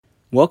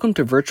Welcome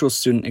to Virtual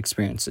Student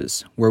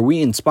Experiences, where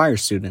we inspire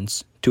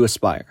students to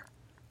aspire.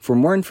 For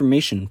more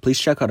information, please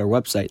check out our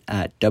website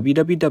at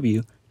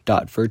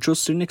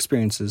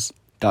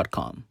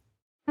www.virtualstudentexperiences.com.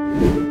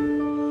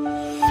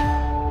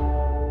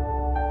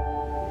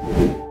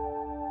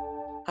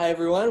 Hi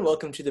everyone,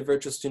 welcome to the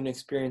Virtual Student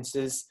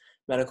Experiences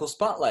Medical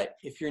Spotlight.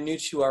 If you're new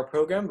to our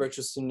program,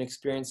 Virtual Student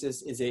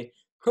Experiences is a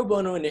pro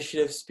bono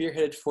initiative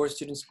spearheaded for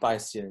students by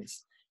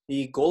students.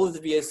 The goal of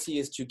the VSC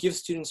is to give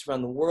students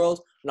around the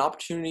world an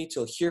opportunity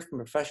to hear from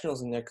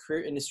professionals in their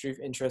career industry of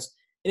interest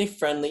in a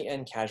friendly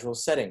and casual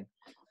setting.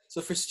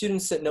 So for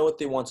students that know what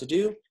they want to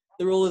do,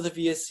 the role of the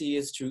VSC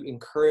is to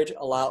encourage,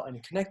 allow,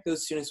 and connect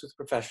those students with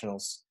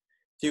professionals.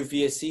 Through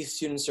VSC,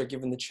 students are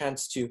given the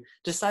chance to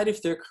decide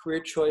if their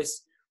career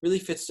choice really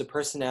fits their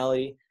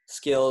personality,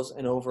 skills,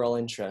 and overall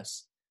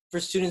interests.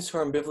 For students who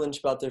are ambivalent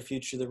about their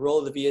future, the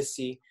role of the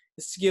VSC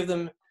is to give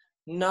them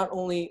not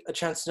only a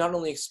chance to not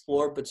only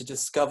explore, but to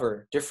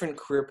discover different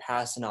career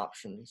paths and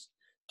options.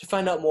 To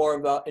find out more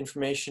about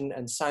information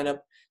and sign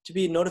up to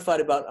be notified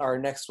about our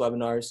next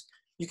webinars,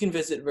 you can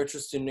visit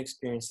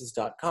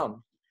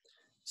virtualstudentexperiences.com.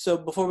 So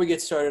before we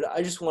get started,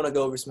 I just want to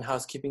go over some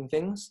housekeeping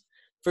things.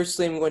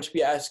 Firstly, I'm going to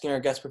be asking our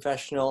guest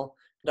professional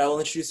that I will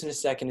introduce in a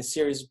second a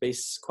series of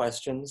basic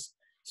questions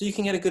so you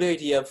can get a good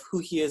idea of who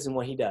he is and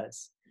what he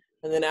does.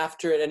 And then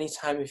after, at any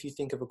time, if you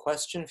think of a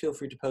question, feel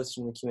free to post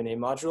it in the Q&A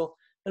module,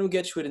 and we'll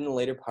get to it in the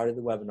later part of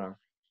the webinar.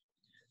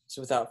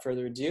 So without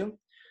further ado,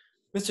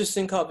 Mr.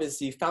 Sinkoff is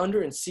the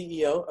founder and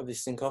CEO of the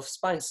Sinkoff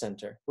Spine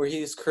Center, where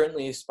he is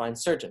currently a spine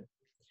surgeon.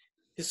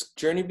 His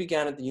journey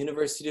began at the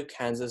University of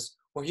Kansas,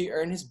 where he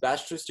earned his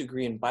bachelor's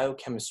degree in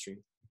biochemistry.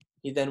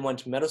 He then went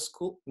to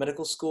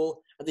medical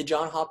school at the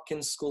Johns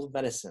Hopkins School of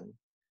Medicine.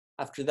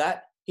 After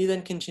that, he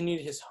then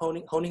continued his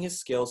honing his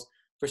skills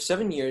for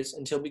 7 years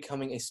until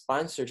becoming a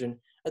spine surgeon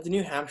at the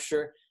New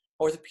Hampshire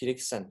Orthopedic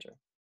Center.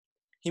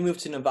 He moved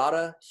to the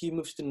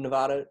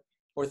Nevada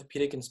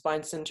Orthopedic and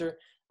Spine Center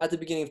at the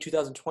beginning of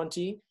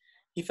 2020.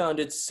 He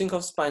founded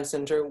Sinkoff Spine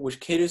Center, which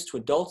caters to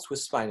adults with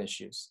spine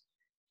issues.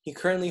 He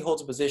currently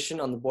holds a position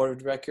on the board of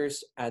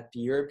directors at the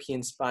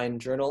European Spine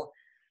Journal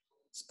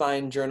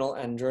and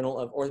Journal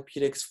of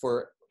Orthopedics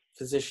for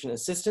Physician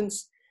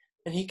Assistants,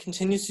 and he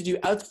continues to do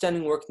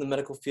outstanding work in the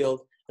medical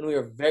field, and we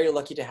are very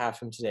lucky to have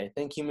him today.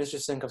 Thank you, Mr.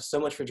 Sinkoff, so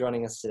much for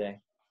joining us today.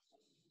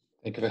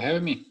 Thank you for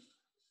having me.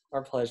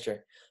 Our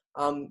pleasure.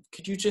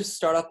 Could you just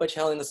start off by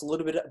telling us a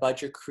little bit about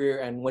your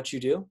career and what you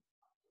do?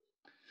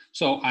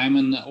 So I'm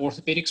an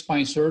orthopedic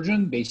spine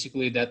surgeon.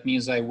 Basically, that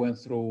means I went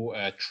through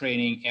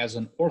training as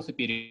an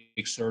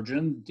orthopedic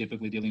surgeon,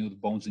 typically dealing with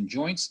bones and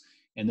joints,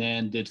 and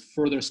then did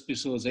further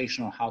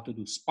specialization on how to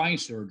do spine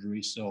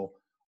surgery. So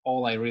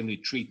all I really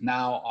treat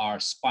now are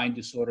spine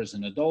disorders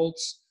in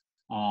adults,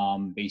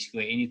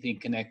 basically anything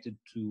connected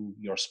to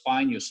your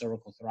spine, your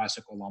cervical,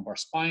 thoracic, or lumbar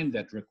spine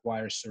that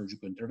requires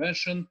surgical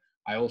intervention.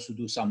 I also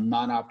do some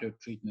non-operative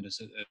treatment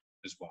as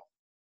well.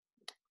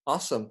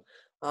 Awesome.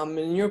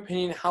 In your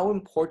opinion, how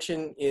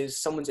important is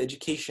someone's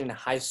education in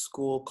high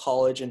school,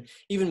 college, and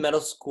even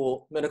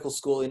medical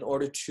school in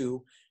order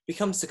to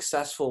become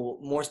successful,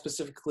 more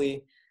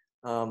specifically,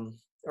 or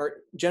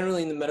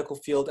generally in the medical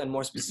field and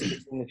more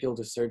specifically in the field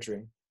of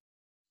surgery?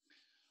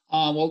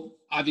 Well,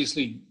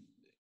 obviously,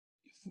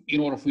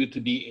 in order for you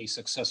to be a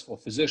successful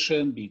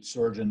physician, be it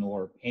surgeon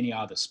or any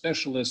other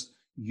specialist,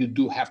 you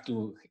do have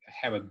to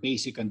have a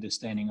basic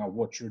understanding of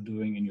what you're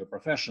doing in your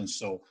profession.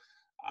 So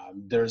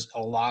there's a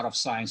lot of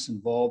science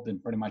involved in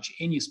pretty much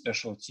any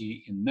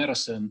specialty in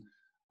medicine.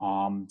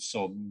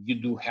 So you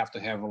do have to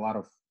have a lot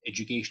of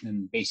education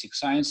in basic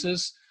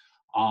sciences.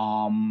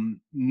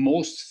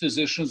 Most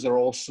physicians are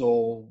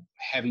also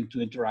having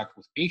to interact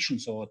with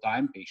patients all the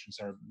time. Patients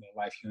are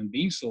live human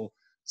beings. So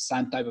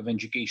some type of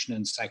education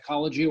in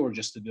psychology or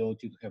just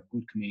ability to have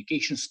good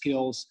communication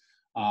skills,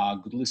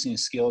 good listening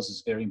skills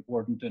is very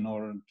important in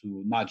order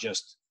to not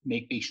just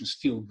make patients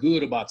feel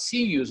good about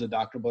seeing you as a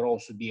doctor, but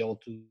also be able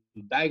to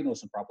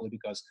diagnose them properly.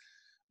 Because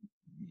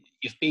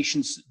if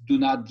patients do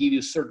not give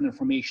you certain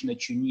information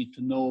that you need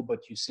to know,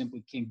 but you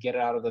simply can't get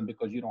it out of them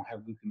because you don't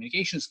have good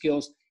communication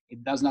skills,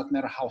 it does not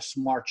matter how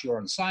smart you are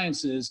in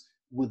sciences,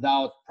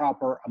 without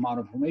proper amount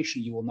of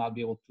information, you will not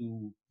be able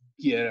to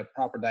get a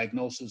proper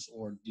diagnosis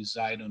or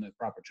decide on a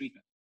proper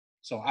treatment.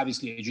 So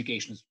obviously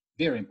education is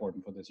very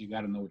important for this. You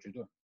got to know what you're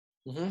doing.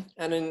 Mm-hmm.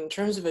 And in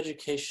terms of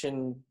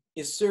education,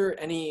 is there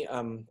any,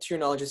 to your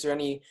knowledge, is there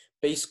any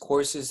base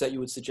courses that you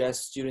would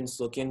suggest students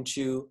look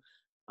into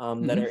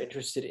that are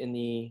interested in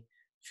the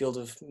field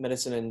of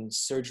medicine and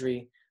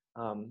surgery,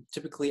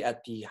 typically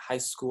at the high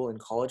school and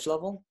college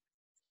level?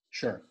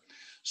 Sure.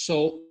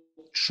 So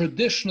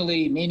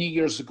traditionally, many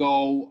years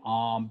ago,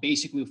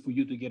 basically for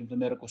you to get into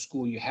medical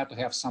school, you had to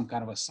have some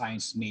kind of a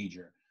science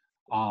major.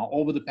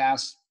 Over the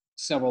past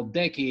several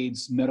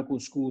decades,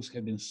 medical schools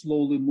have been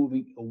slowly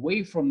moving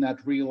away from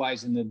that,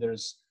 realizing that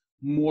there's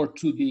more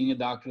to being a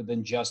doctor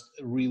than just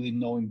really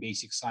knowing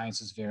basic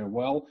sciences very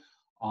well.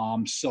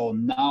 So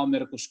now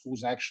medical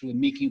schools actually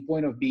making a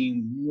point of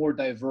being more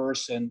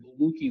diverse and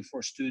looking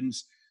for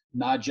students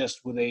not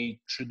just with a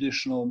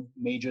traditional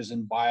majors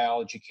in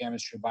biology,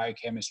 chemistry,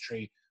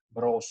 biochemistry,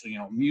 but also,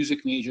 music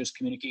majors,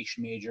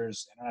 communication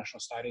majors, international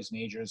studies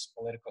majors,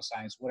 political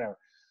science, whatever.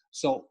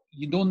 So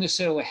you don't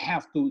necessarily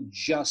have to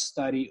just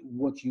study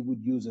what you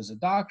would use as a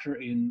doctor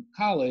in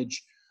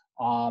college.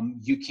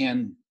 You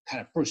can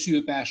kind of pursue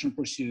a passion,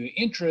 pursue your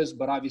interest,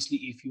 but obviously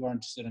if you are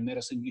interested in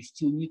medicine, you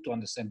still need to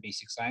understand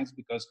basic science,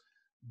 because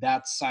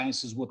that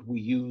science is what we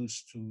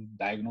use to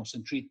diagnose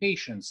and treat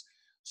patients.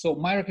 So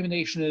my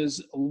recommendation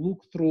is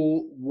look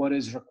through what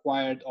is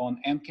required on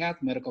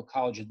MCAT, Medical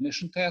College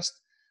Admission Test.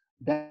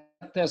 That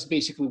test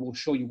basically will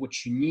show you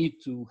what you need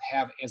to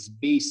have as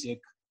basic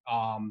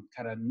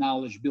kind of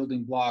knowledge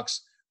building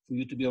blocks for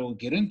you to be able to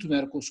get into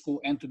medical school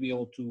and to be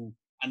able to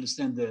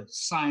understand the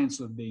science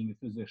of being a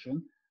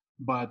physician.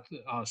 But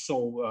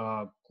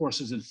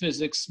courses in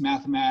physics,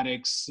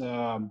 mathematics,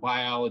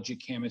 biology,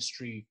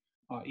 chemistry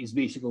is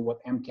basically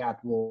what MCAT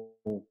will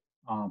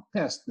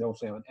test. They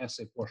also have an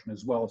essay portion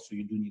as well, so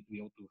you do need to be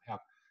able to have,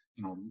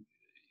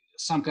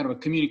 some kind of a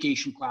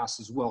communication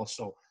class as well.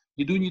 So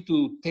you do need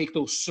to take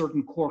those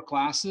certain core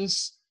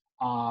classes.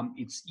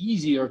 It's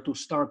easier to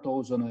start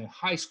those on a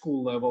high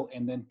school level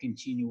and then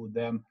continue with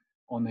them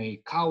on a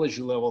college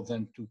level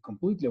than to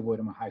completely avoid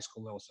them at high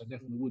school level. So I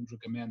definitely would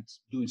recommend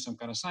doing some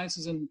kind of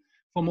sciences. And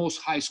for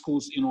most high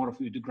schools, in order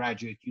for you to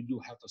graduate, you do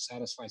have to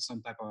satisfy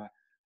some type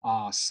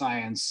of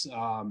science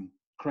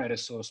credit,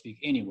 so to speak,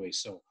 anyway.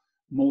 So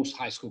most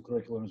high school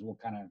curriculums will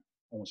kind of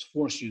almost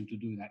force you to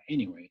do that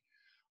anyway.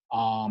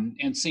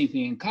 And same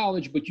thing in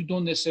college, but you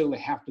don't necessarily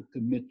have to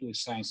commit to a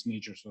science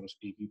major, so to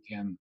speak. You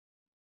can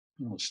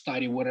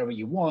study whatever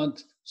you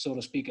want, so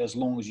to speak, as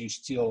long as you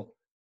still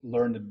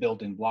learn the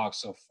building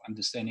blocks of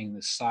understanding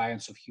the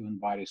science of human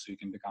body, so you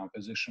can become a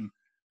physician,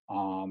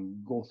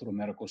 go through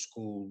medical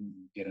school,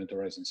 get into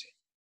residency.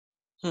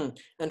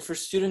 And for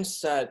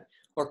students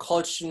or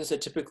college students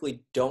that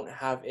typically don't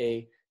have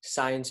a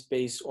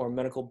science-based or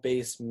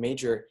medical-based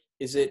major,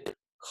 is it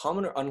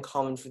common or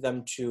uncommon for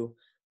them to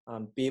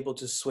be able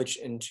to switch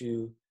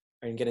into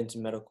and get into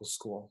medical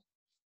school?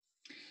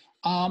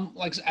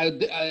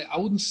 I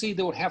wouldn't say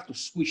they would have to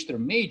switch their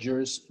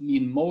majors. I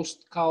mean,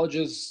 most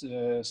colleges,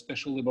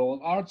 especially liberal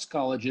arts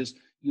colleges,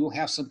 you'll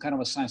have some kind of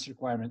a science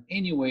requirement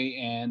anyway,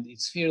 and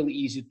it's fairly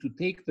easy to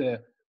take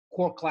the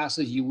core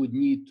classes you would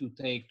need to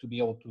take to be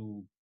able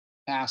to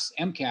pass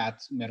MCAT,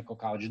 Medical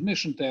College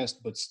Admission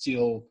Test, but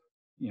still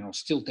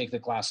take the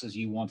classes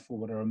you want for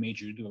whatever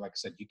major you do. Like I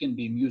said, you can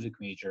be a music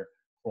major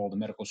for all the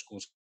medical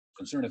schools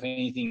concerned. If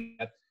anything,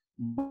 that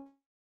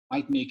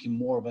might make you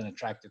more of an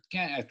attractive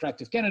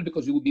candidate,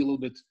 because you will be a little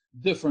bit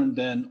different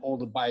than all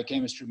the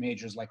biochemistry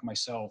majors like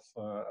myself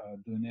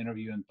doing an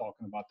interview and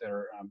talking about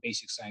their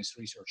basic science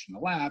research in the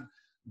lab.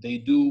 They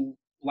do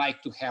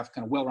like to have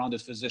kind of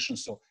well-rounded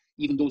physicians. So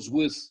even those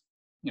with,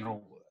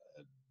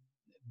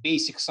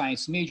 basic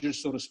science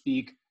majors, so to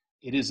speak,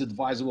 it is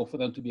advisable for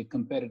them to be a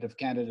competitive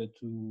candidate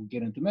to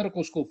get into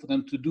medical school, for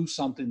them to do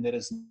something that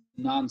is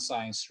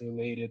non-science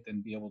related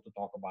and be able to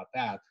talk about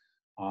that.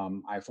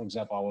 For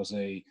example,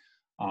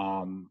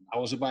 I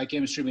was a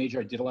biochemistry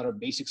major. I did a lot of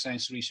basic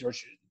science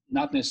research,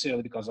 not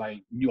necessarily because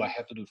I knew I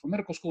had to do it for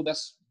medical school.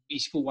 That's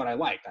basically what I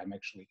liked. I'm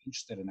actually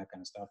interested in that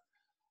kind of stuff.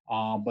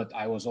 But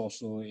I was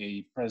also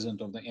a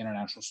president of the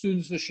International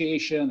Student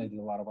Association. I did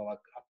a lot of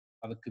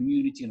other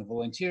community and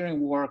volunteering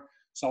work.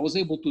 So I was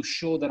able to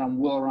show that I'm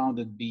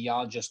well-rounded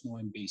beyond just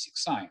knowing basic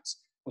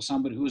science. For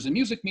somebody who is a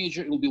music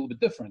major, it will be a little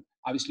bit different.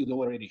 Obviously, they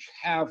already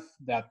have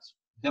that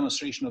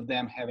demonstration of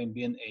them having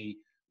been a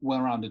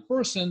well-rounded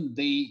person.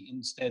 They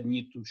instead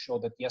need to show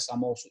that, yes,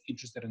 I'm also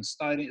interested in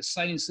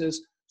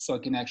sciences, so I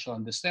can actually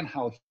understand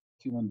how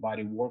human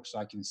body works, so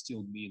I can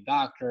still be a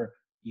doctor,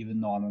 even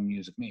though I'm a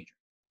music major.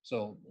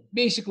 So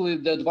basically,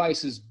 the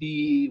advice is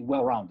be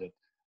well-rounded.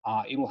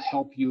 It will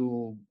help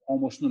you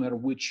almost no matter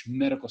which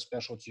medical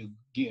specialty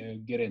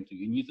you get into.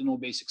 You need to know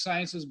basic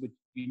sciences, but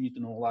you need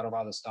to know a lot of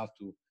other stuff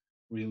to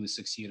really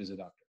succeed as a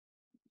doctor.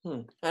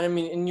 And I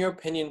mean, in your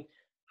opinion,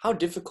 how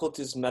difficult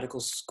is medical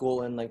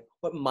school, and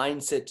what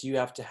mindset do you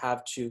have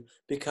to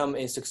become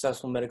a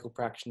successful medical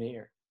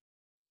practitioner?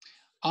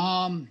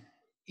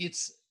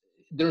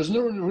 There's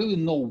really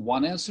no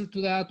one answer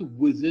to that.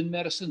 Within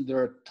medicine, there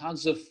are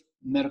tons of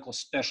medical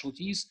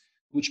specialties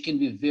which can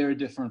be very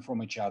different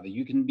from each other.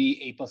 You can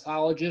be a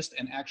pathologist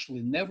and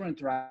actually never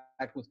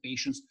interact with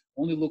patients,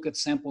 only look at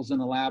samples in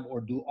a lab or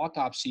do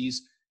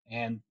autopsies,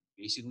 and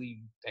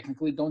basically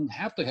technically don't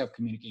have to have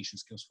communication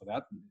skills for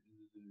that.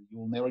 You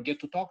will never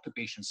get to talk to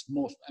patients.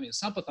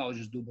 Some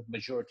pathologists do, but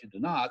majority do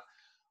not.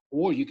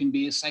 Or you can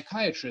be a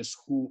psychiatrist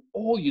who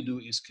all you do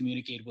is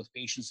communicate with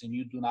patients, and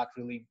you do not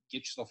really get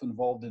yourself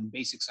involved in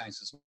basic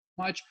sciences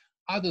much,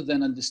 other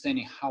than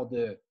understanding how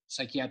the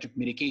psychiatric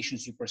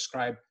medications you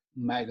prescribe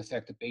might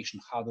affect the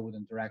patient, how they would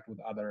interact with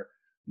other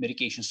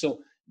medications. So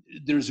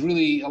there's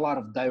really a lot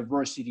of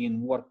diversity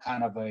in what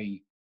kind of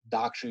a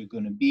doctor you're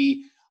going to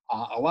be.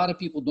 A lot of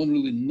people don't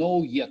really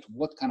know yet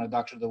what kind of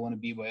doctor they want to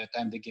be by the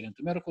time they get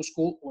into medical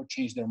school, or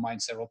change their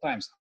mind several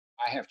times.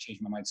 I have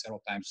changed my mind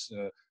several times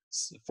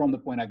from the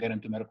point I got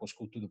into medical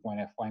school to the point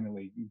I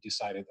finally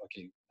decided,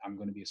 okay, I'm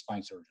going to be a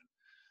spine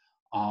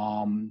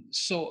surgeon.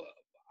 So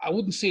I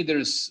wouldn't say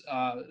there's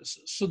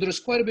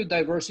quite a bit of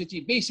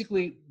diversity.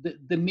 Basically,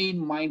 the main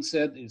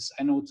mindset is,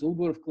 I know it's a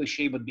little bit of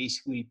cliche, but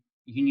basically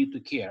you need to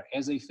care.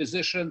 As a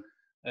physician,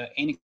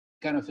 any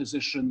kind of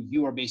physician,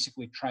 you are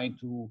basically trying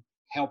to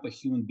help a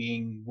human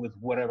being with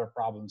whatever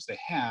problems they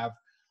have.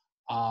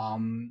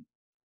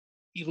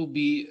 It'll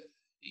be,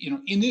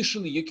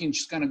 initially you can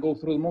just kind of go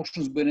through the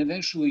motions, but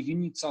eventually you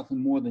need something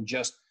more than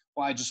just,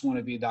 well, I just want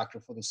to be a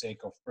doctor for the sake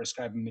of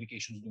prescribing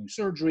medications, doing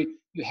surgery.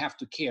 You have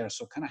to care.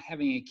 So kind of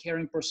having a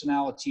caring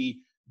personality,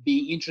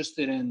 being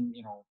interested in,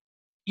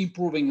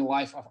 improving the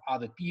life of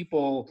other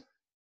people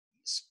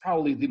is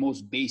probably the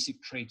most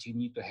basic trait you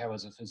need to have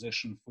as a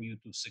physician for you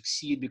to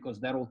succeed, because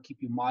that will keep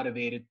you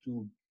motivated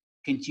to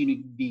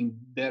continue being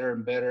better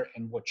and better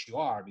in what you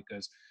are.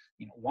 Because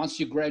once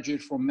you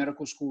graduate from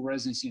medical school,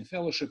 residency, and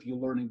fellowship, your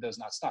learning does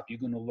not stop. You're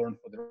going to learn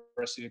for the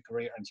rest of your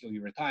career until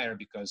you retire,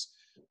 because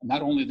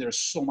not only there's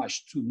so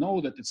much to know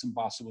that it's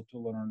impossible to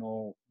learn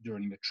all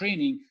during the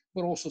training,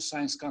 but also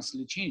science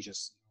constantly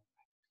changes.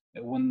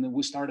 When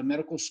we started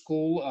medical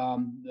school,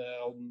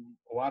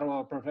 a lot of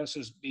our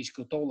professors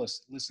basically told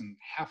us, listen,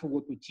 half of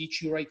what we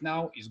teach you right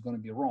now is going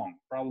to be wrong.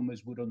 Problem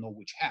is we don't know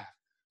which half.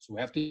 So we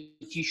have to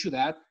teach you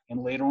that,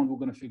 and later on we're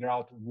going to figure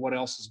out what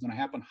else is going to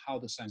happen, how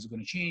the science is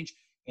going to change,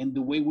 and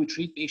the way we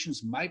treat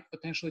patients might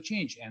potentially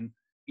change. And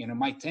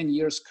my 10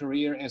 years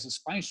career as a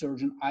spine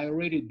surgeon, I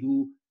already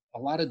do a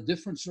lot of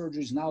different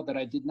surgeries now that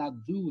I did not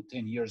do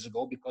 10 years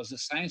ago, because the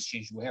science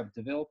changed. We have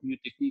developed new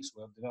techniques,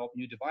 we have developed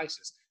new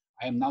devices.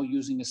 I am now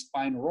using a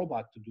spine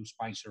robot to do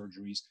spine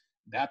surgeries.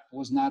 That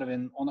was not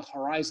even on the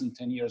horizon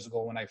 10 years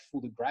ago when I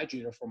fully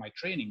graduated from my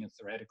training and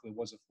theoretically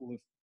was a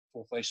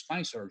full-fledged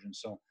spine surgeon.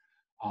 So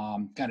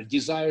kind of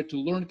desire to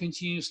learn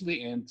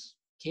continuously and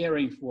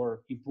caring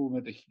for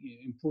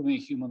improving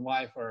human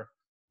life are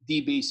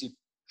the basic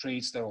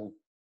traits that will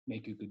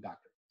make you a good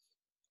doctor.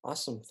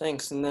 Awesome,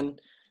 thanks. And then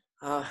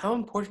how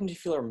important do you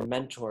feel are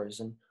mentors,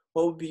 and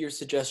what would be your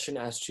suggestion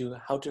as to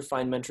how to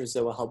find mentors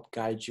that will help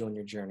guide you on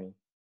your journey?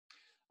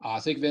 I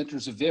think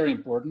mentors are very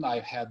important.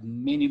 I've had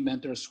many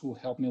mentors who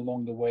helped me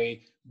along the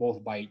way,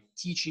 both by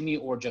teaching me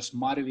or just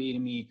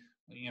motivating me,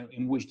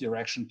 in which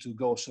direction to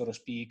go, so to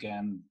speak,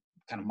 and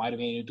kind of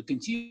motivating you to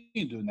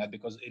continue doing that,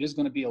 because it is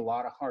going to be a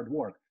lot of hard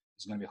work.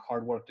 It's going to be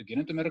hard work to get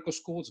into medical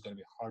school. It's going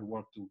to be hard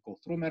work to go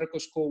through medical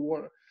school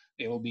work.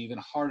 It will be even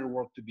harder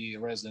work to be a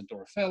resident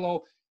or a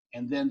fellow.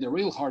 And then the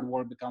real hard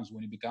work becomes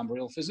when you become a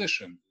real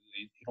physician.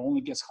 It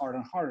only gets harder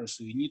and harder.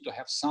 So you need to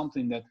have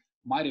something that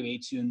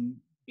motivates you and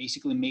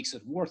basically makes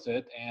it worth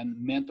it. And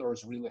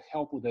mentors really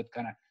help with that,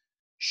 kind of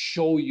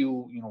show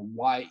you,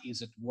 why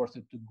is it worth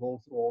it to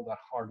go through all that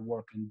hard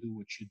work and do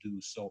what you do.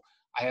 So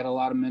I had a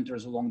lot of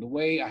mentors along the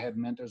way. I had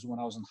mentors when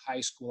I was in high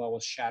school. I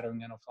was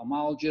shadowing an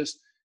ophthalmologist,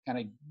 kind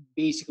of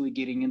basically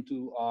getting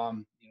into,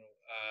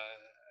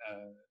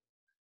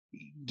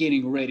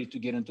 getting ready to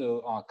get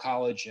into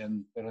college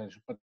and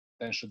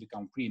potentially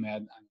become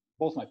pre-med.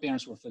 Both my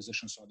parents were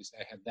physicians, so obviously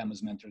I had them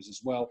as mentors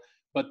as well.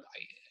 But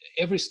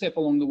every step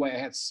along the way, I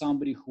had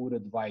somebody who would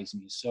advise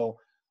me. So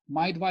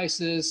my advice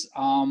is,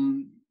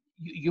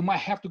 you might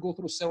have to go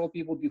through several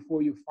people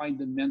before you find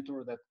the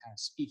mentor that kind of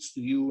speaks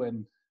to you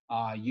and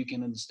you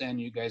can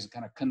understand, you guys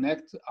kind of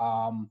connect.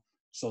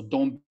 So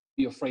don't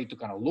be afraid to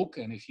kind of look.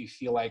 And if you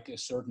feel like a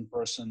certain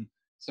person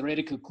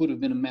theoretically could have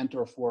been a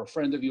mentor for a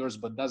friend of yours,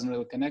 but doesn't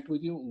really connect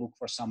with you, look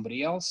for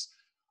somebody else.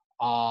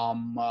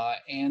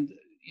 And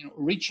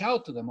reach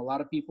out to them. A lot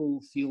of people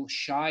feel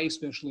shy,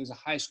 especially as a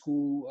high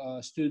school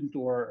student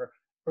or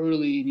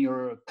early in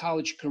your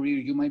college career.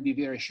 You might be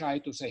very shy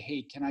to say,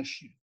 hey, can I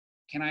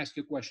ask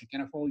you a question?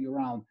 Can I follow you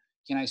around?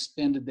 Can I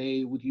spend a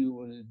day with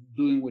you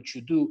doing what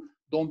you do?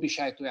 Don't be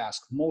shy to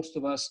ask. Most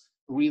of us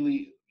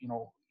really,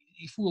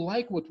 if we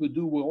like what we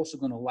do, we're also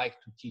going to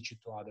like to teach it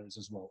to others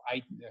as well.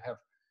 I have,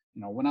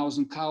 when I was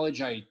in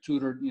college, I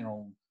tutored,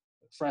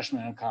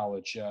 freshmen in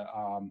college.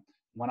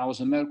 When I was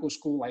in medical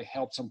school, I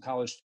helped some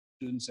college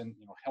students and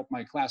helped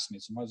my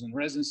classmates. When I was in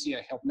residency,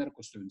 I helped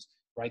medical students.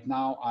 Right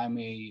now, I'm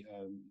a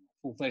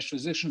full-fledged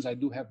physician. I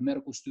do have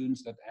medical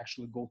students that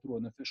actually go through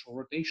an official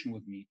rotation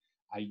with me.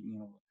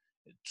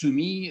 To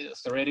me,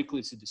 theoretically,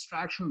 it's a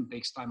distraction. It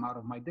takes time out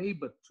of my day,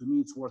 but to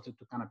me, it's worth it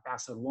to kind of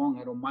pass it along.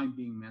 I don't mind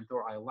being a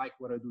mentor. I like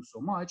what I do so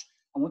much.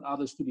 I want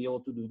others to be able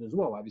to do it as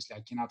well. Obviously,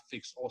 I cannot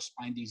fix all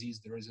spine disease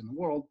there is in the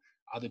world.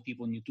 Other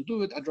people need to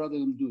do it. I'd rather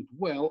them do it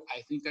well.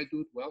 I think I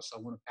do it well, so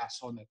I want to pass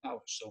on that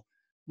knowledge. So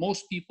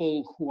most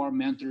people who are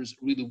mentors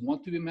really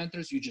want to be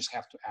mentors. You just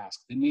have to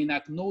ask. They may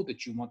not know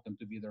that you want them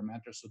to be their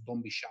mentor, so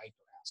don't be shy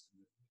to ask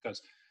them.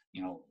 Because,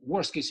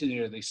 worst case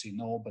scenario, they say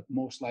no, but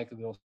most likely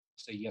they'll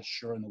say yes,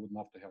 sure, and they would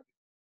love to help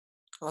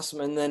you. Awesome.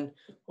 And then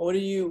can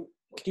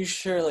you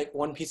share like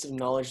one piece of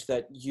knowledge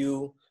that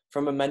you,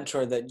 from a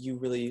mentor, that you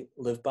really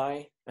live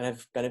by and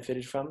have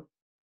benefited from?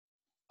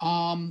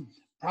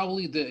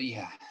 Probably there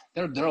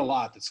are a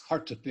lot. It's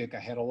hard to pick. I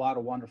had a lot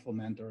of wonderful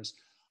mentors.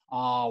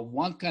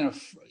 One kind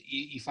of,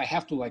 if I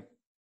have to like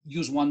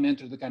use one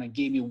mentor that kind of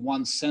gave me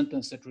one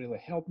sentence that really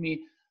helped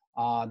me.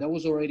 That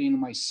was already in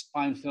my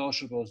spine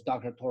fellowship. It was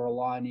Dr.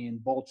 Torolani in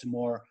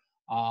Baltimore,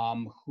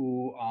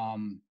 who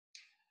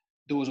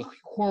there was a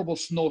horrible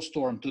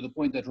snowstorm to the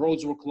point that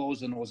roads were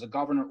closed, and it was a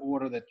governor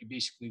order that you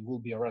basically will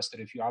be arrested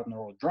if you're out on the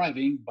road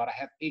driving. But I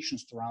had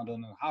patients surrounded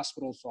in the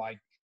hospital, so I,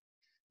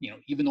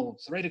 even though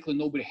theoretically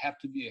nobody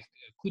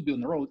could be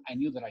on the road, I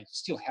knew that I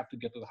still have to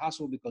get to the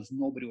hospital because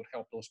nobody would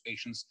help those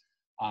patients,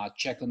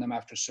 check on them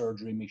after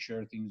surgery, make sure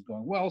everything's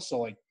going well.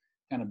 So I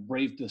kind of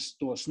braved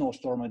the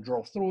snowstorm and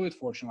drove through it.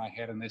 Fortunately, I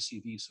had an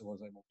SUV, so I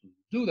was able to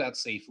do that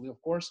safely, of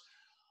course.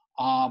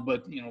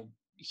 But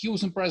he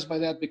was impressed by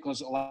that because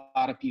a lot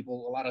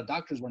of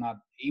doctors were not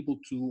able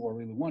to or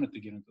really wanted to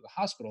get into the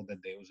hospital that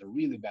day. It was a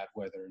really bad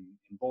weather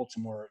in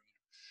Baltimore.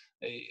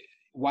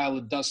 While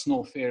it does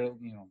snow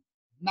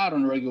not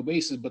on a regular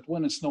basis, but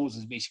when it snows,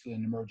 it's basically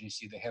an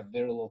emergency. They have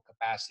very low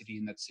capacity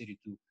in that city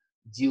to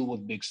deal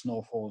with big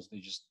snowfalls.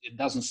 It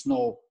doesn't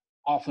snow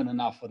often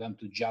enough for them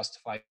to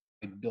justify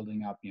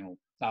building up,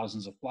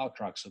 thousands of plow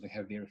trucks. So they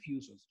have very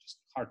few. So it's just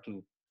hard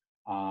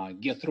to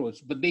get through it.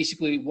 But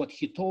basically what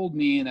he told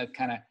me, and that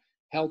kind of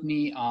helped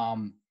me,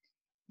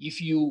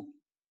 if you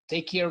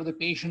take care of the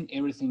patient,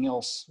 everything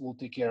else will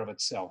take care of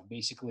itself.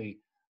 Basically,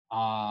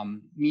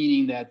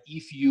 meaning that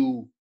if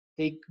you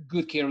take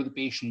good care of the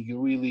patient, you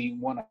really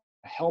want to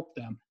help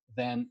them,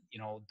 then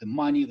the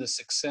money, the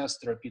success,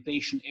 the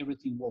reputation,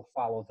 everything will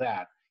follow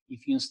that.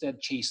 If you instead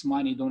chase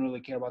money, don't really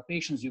care about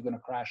patients, you're going to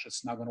crash.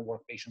 It's not going to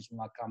work. Patients will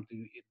not come to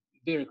you.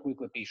 Very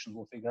quickly, patients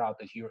will figure out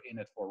that you're in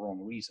it for a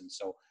wrong reason.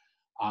 So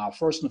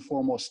first and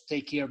foremost,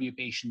 take care of your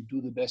patient,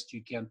 do the best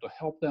you can to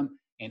help them,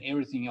 and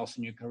everything else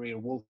in your career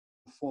will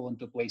fall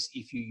into place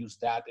if you use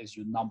that as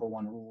your number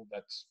one rule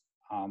that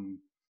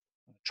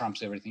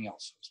trumps everything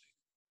else, so to speak.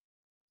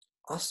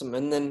 Awesome.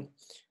 And then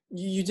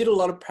you did a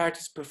lot of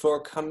practice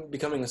before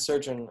becoming a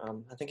surgeon.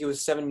 I think it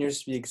was 7 years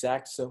to be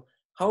exact. So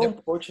how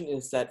important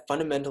is that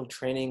fundamental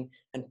training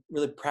and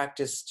really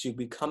practice to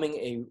becoming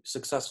a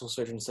successful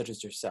surgeon such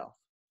as yourself?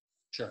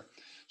 Sure.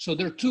 So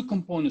there are two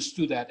components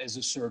to that as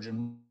a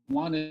surgeon.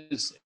 One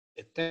is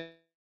a technical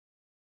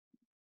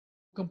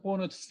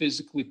component,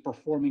 physically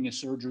performing a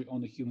surgery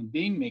on a human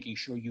being, making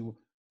sure you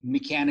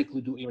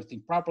mechanically do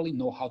everything properly,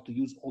 know how to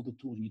use all the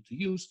tools you need to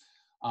use,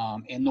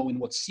 and knowing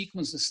what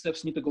sequence the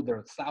steps need to go. There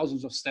are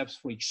thousands of steps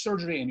for each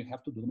surgery, and you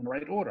have to do them in the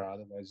right order.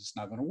 Otherwise, it's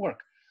not going to work.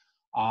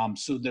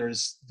 So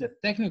there's the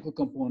technical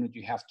component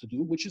you have to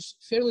do, which is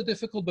fairly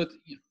difficult, but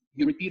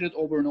you repeat it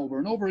over and over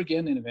and over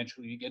again, and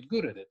eventually you get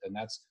good at it. And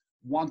that's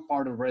one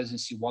part of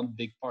residency. One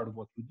big part of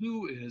what we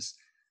do is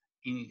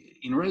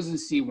in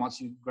residency, once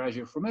you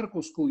graduate from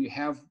medical school, you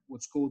have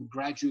what's called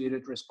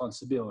graduated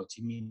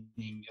responsibility,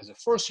 meaning as a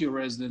first-year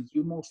resident,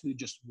 you mostly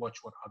just watch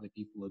what other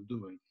people are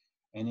doing.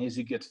 And as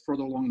you get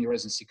further along in your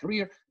residency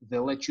career,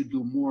 they'll let you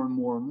do more and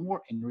more and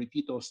more and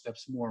repeat those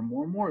steps more and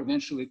more and more.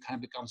 Eventually, it kind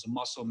of becomes a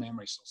muscle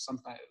memory. So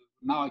sometimes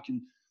now I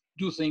can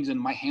do things and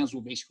my hands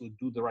will basically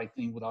do the right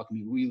thing without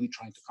me really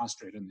trying to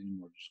concentrate on it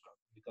anymore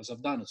because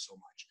I've done it so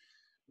much.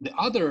 The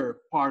other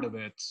part of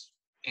it,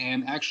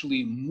 and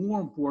actually more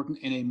important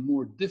and a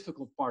more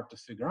difficult part to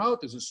figure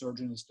out as a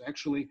surgeon, is to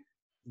actually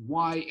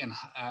why and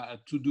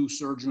to do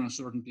surgery on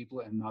certain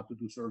people and not to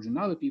do surgery on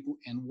other people,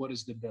 and what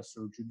is the best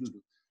surgery to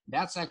do.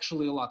 That's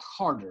actually a lot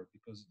harder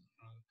because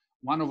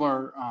one of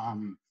our,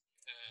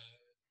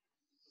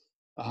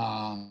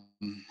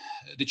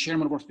 the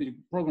chairman of orthopedic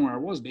program where I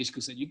was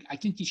basically said, I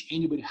can teach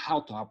anybody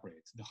how to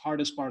operate. The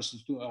hardest part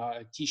is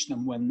to teach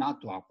them when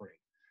not to operate.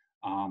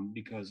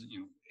 Because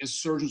as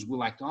surgeons, we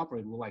like to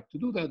operate, we like to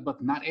do that,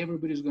 but not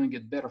everybody is going to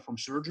get better from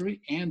surgery,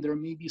 and there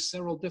may be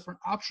several different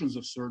options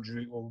of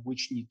surgery or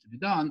which need to be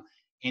done,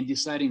 and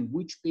deciding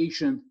which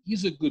patient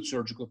is a good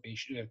surgical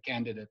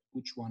candidate,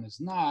 which one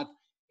is not,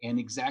 and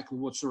exactly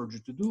what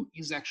surgery to do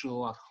is actually a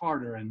lot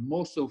harder. And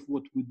most of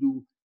what we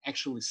do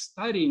actually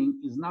studying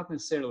is not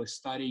necessarily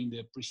studying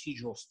the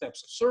procedural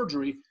steps of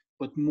surgery,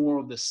 but more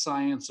of the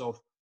science of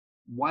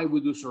why we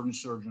do certain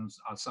surgeons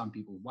on some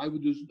people, why we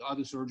do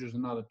other surgeries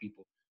on other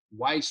people,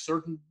 why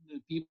certain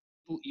people,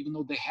 even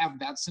though they have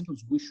bad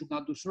symptoms, we should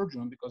not do surgery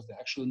on because they're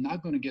actually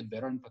not going to get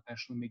better and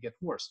potentially may get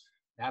worse.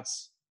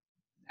 That's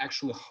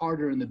actually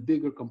harder and the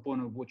bigger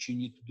component of what you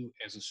need to do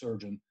as a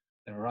surgeon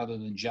rather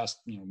than just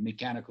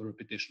mechanical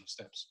repetition of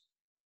steps.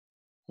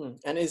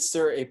 And is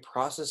there a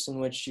process in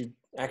which you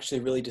actually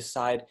really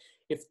decide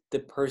if the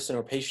person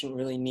or patient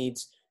really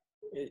needs,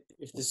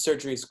 if the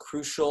surgery is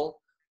crucial,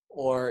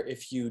 or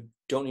if you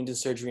don't need the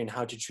surgery and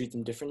how to treat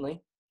them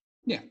differently?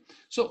 Yeah,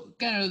 so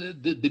kind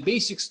of the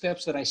basic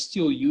steps that I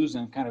still use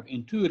and kind of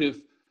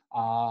intuitive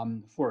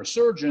for a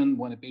surgeon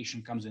when a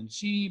patient comes in to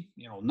see,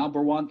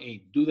 number one,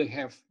 do they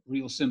have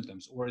real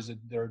symptoms, or is it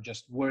they're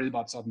just worried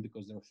about something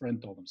because their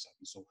friend told them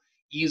something? So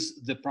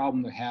is the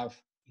problem they have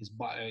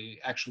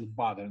actually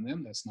bothering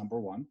them? That's number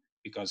one,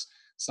 because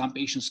some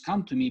patients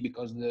come to me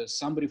because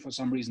somebody for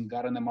some reason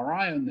got an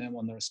MRI on them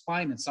on their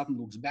spine and something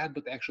looks bad,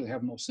 but they actually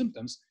have no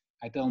symptoms.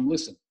 I tell them,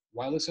 listen,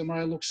 while this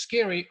MRI looks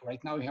scary,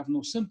 right now you have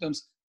no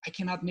symptoms. I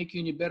cannot make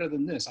you any better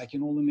than this. I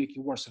can only make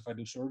you worse if I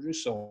do surgery.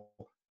 So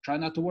try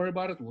not to worry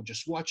about it. We'll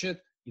just watch it.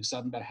 If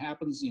something bad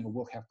happens,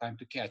 we'll have time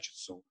to catch it.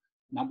 So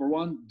number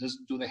one,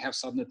 do they have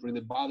something that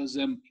really bothers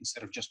them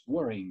instead of just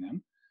worrying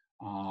them?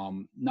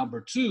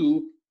 Number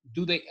two,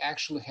 do they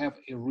actually have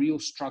a real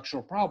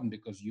structural problem?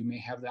 Because you may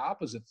have the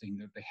opposite thing,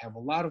 that they have a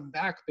lot of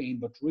back pain,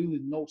 but really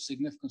no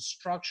significant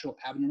structural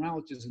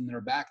abnormalities in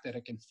their back that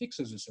I can fix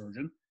as a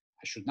surgeon.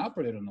 I should not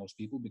operate on those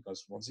people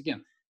because, once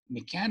again,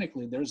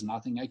 mechanically, there's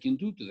nothing I can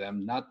do to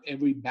them. Not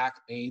every back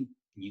pain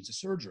needs a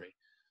surgery.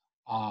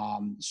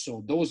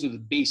 So those are the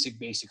basic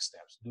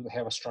steps. Do they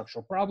have a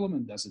structural problem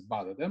and does it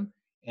bother them?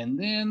 And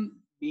then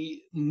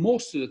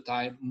most of the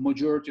time,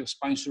 majority of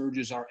spine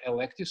surgeries are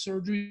elective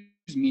surgeries,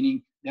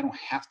 meaning they don't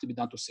have to be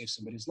done to save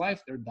somebody's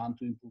life. They're done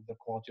to improve their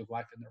quality of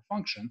life and their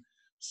function.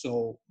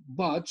 So,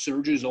 but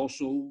surgery is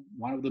also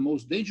one of the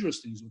most dangerous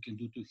things we can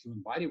do to the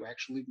human body. We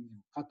actually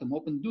cut them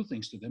open, do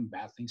things to them.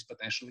 Bad things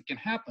potentially can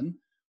happen.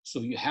 So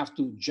you have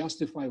to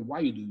justify why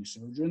you're doing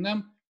surgery on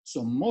them.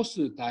 So most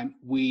of the time,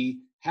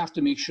 we have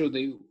to make sure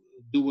they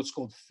do what's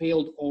called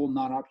failed all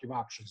non-operative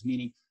options,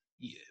 meaning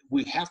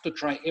we have to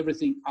try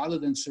everything other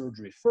than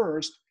surgery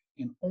first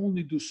and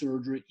only do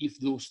surgery if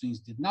those things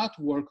did not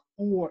work,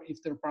 or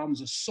if their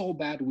problems are so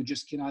bad we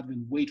just cannot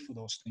even wait for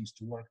those things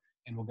to work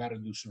and we got to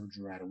do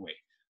surgery right away.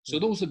 So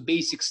those are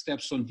basic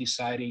steps on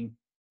deciding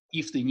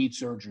if they need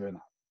surgery or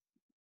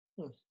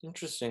not.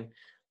 Interesting.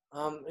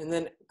 And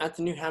then at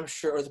the New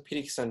Hampshire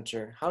Orthopedic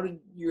Center, how did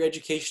your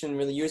education and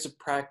really years of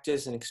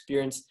practice and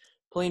experience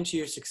play into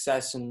your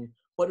success, and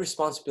what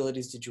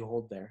responsibilities did you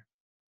hold there?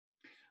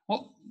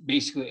 Well,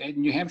 basically, at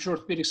New Hampshire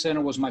Orthopedic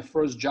Center was my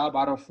first job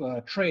out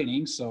of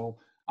training. So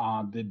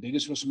the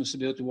biggest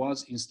responsibility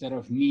was, instead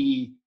of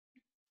me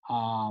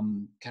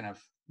kind of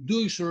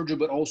doing surgery,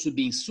 but also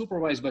being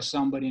supervised by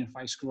somebody, and if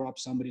I screw up,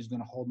 somebody's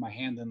going to hold my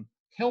hand and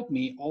help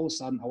me, all of a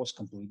sudden I was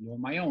completely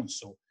on my own.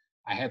 So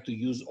I had to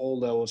use all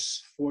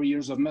those 4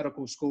 years of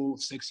medical school,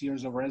 6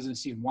 years of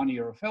residency, and 1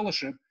 year of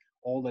fellowship,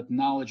 all that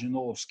knowledge and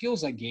all those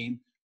skills I gained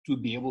to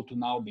be able to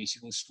now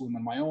basically swim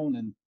on my own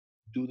and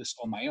do this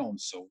on my own.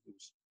 So it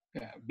was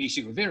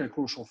basically very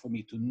crucial for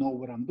me to know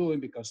what I'm doing,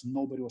 because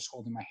nobody was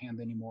holding my hand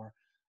anymore.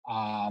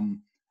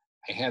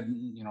 I had,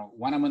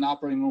 when I'm in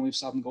operating room, if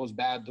something goes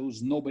bad, there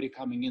was nobody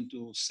coming in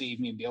to save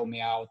me, bail me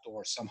out,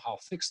 or somehow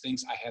fix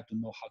things. I had to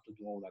know how to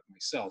do all that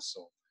myself.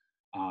 So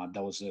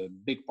that was a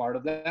big part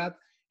of that.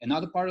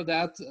 Another part of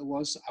that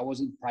was I was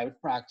in private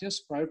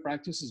practice. Private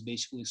practice is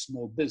basically a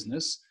small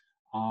business.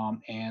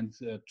 And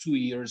 2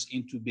 years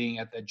into being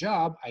at that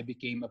job, I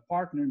became a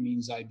partner,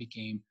 means I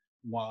became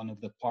one of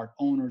the part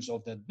owners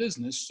of that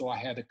business. So I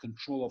had a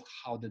control of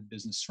how that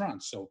business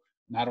runs. So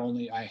not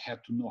only I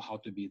had to know how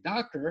to be a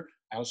doctor,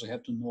 I also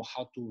had to know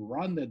how to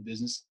run that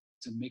business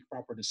and make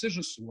proper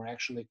decisions so we're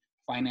actually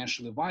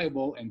financially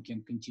viable and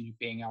can continue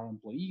paying our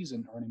employees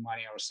and earning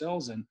money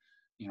ourselves and,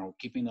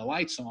 keeping the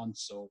lights on.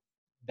 So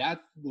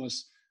that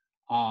was,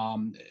 I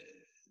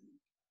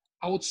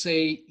would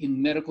say,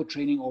 in medical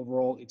training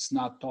overall, it's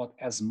not taught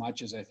as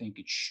much as I think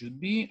it should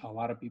be. A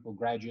lot of people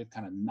graduate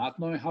kind of not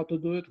knowing how to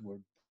do it. We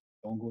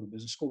don't go to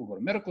business school, we go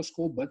to medical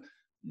school, but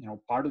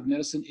part of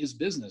medicine is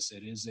business.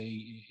 It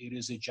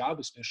is a job,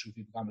 especially if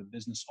you become a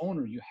business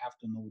owner, you have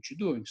to know what you're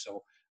doing.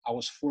 So I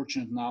was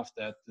fortunate enough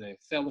that the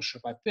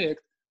fellowship I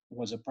picked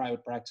was a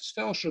private practice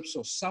fellowship.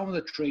 So some of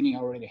the training I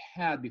already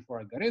had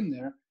before I got in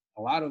there,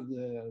 a lot of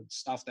the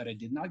stuff that I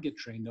did not get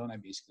trained on, I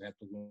basically had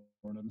to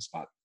learn on the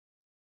spot.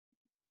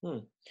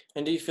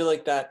 And do you feel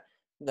like that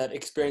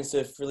experience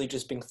of really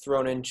just being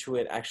thrown into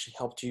it actually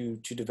helped you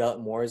to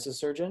develop more as a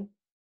surgeon?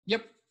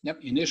 Yep.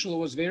 Initially, it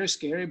was very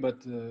scary, but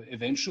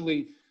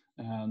eventually,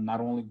 not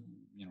only,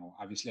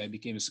 obviously I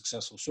became a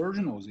successful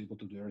surgeon, I was able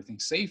to do everything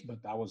safe, but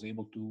I was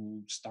able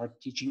to start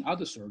teaching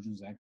other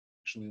surgeons.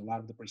 Actually, a lot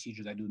of the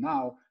procedures I do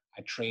now,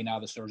 I train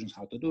other surgeons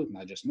how to do it,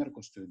 not just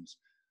medical students.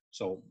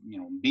 So,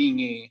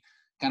 being a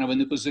kind of in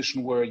a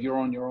position where you're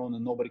on your own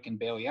and nobody can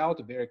bail you out,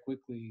 it very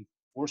quickly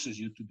forces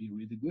you to be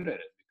really good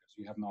at it because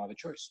you have no other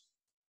choice.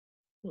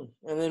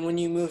 And then when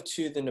you moved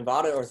to the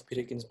Nevada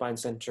Orthopedic and Spine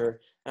Center,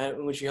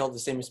 in which you held the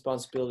same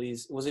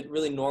responsibilities, was it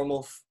really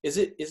normal? Is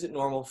it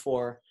normal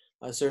for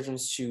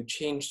surgeons to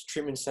change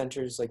treatment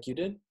centers like you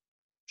did?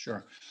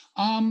 Sure.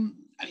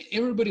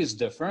 Everybody is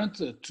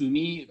different. To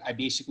me, I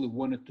basically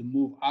wanted to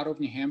move out of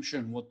New Hampshire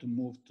and want to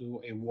move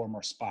to a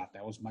warmer spot.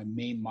 That was my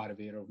main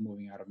motivator of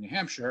moving out of New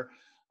Hampshire.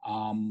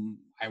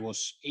 I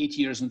was 8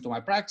 years into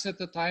my practice at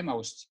the time. I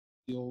was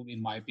still,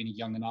 in my opinion,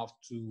 young enough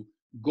to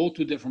go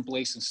to different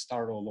places and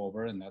start all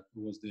over. And that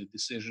was the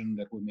decision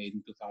that we made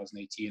in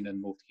 2018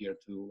 and moved here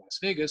to Las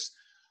Vegas.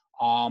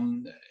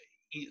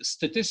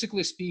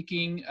 Statistically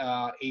speaking,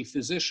 a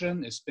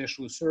physician,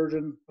 especially a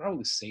surgeon, probably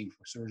the same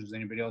for surgeons as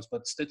anybody else,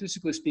 but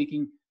statistically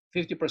speaking,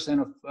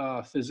 50%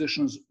 of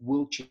physicians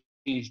will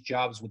change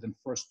jobs within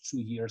the first 2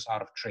 years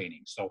out of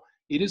training. So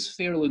it is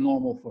fairly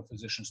normal for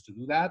physicians to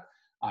do that.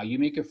 You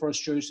make a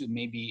first choice, and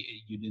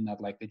maybe you did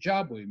not like the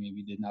job, or maybe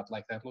you did not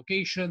like that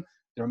location.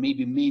 There may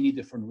be many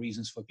different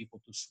reasons for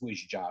people to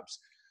switch jobs.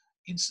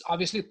 it's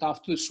obviously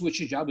tough to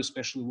switch a job,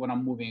 especially when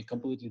I'm moving a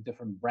completely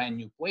different, brand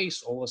new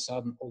place. All of a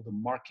sudden, all the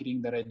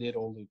marketing that I did,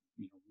 all the,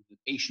 the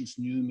patients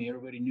knew me,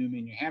 everybody knew me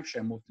in New Hampshire.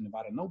 I moved to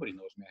Nevada, nobody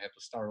knows me. I had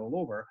to start all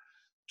over.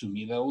 To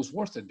me, that was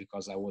worth it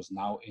because I was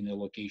now in a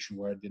location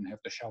where I didn't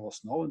have to shovel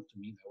snow, and to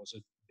me, that was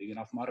a big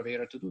enough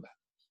motivator to do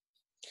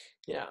that.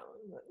 Yeah,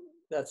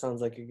 that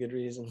sounds like a good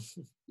reason.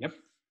 Yep.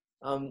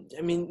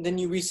 I mean, then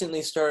you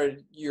recently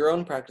started your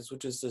own practice,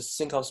 which is the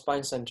Sinkoff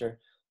Spine Center.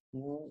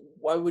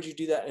 Why would you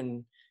do that?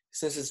 And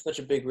since it's such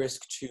a big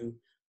risk to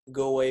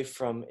go away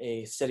from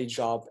a steady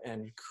job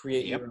and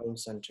create Yep. your own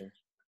center.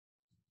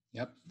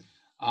 Yep.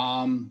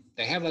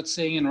 They have that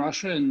saying in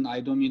Russia, and I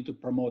don't mean to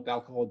promote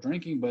alcohol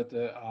drinking, but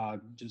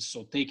just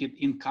so take it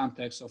in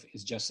context of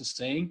it's just a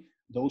saying.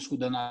 Those who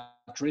do not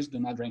risk do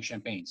not drink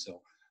champagne.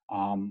 So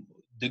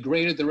the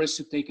greater the risk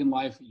you take in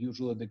life,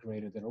 usually the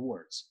greater the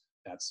rewards.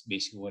 That's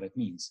basically what it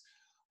means.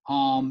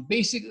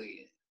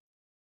 Basically,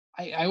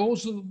 I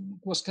also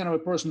was kind of a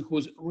person who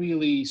was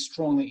really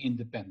strongly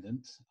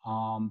independent.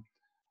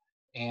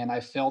 And I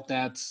felt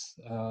that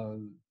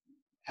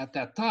at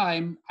that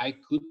time, I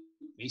could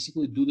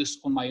basically do this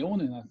on my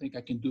own. And I think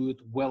I can do it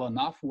well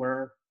enough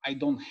where I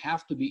don't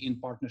have to be in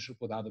partnership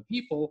with other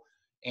people.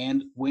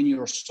 And when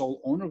you're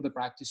sole owner of the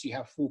practice, you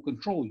have full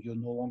control. You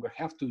no longer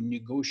have to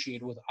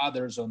negotiate with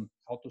others on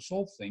how to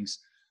solve things.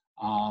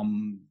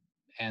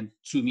 And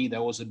to me,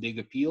 that was a big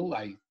appeal.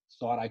 I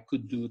thought I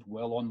could do it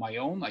well on my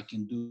own. I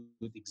can do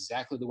it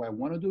exactly the way I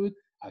want to do it.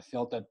 I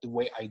felt that the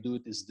way I do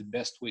it is the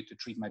best way to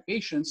treat my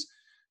patients.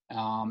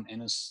 And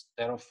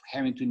instead of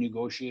having to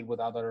negotiate with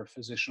other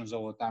physicians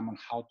all the time on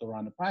how to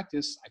run a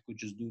practice, I could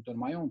just do it on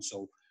my own.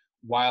 So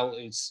while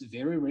it's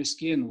very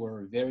risky and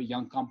we're a very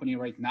young company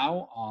right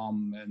now,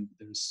 and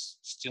there's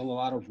still a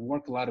lot of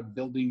work, a lot of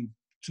building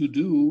to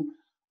do,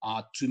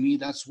 to me,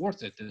 that's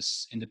worth it.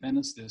 This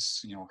independence,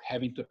 this,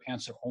 having to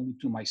answer only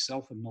to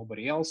myself and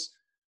nobody else,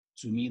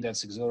 to me,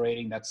 that's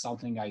exhilarating. That's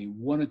something I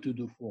wanted to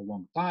do for a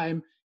long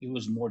time. It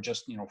was more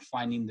just,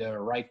 finding the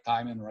right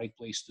time and right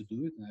place to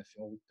do it. And I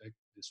felt like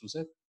this was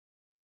it.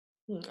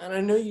 And I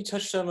know you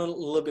touched on it a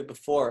little bit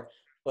before,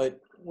 but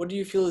what do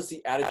you feel is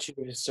the attitude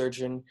of a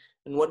surgeon,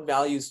 and what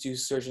values do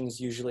surgeons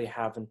usually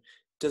have? And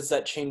does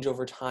that change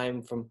over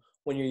time from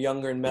when you're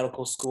younger in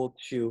medical school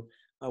to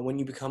when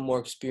you become more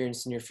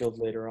experienced in your field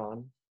later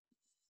on?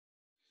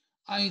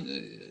 I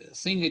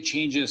think it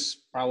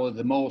changes probably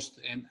the most,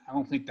 and I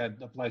don't think that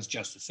applies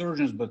just to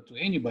surgeons, but to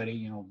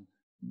anybody.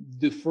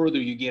 The further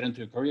you get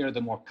into a career, the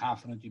more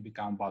confident you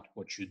become about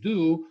what you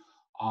do.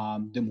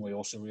 The more you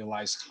also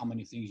realize how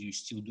many things you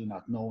still do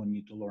not know and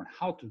need to learn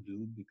how to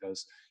do,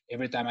 because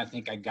every time I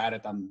think I got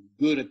it, I'm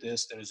good at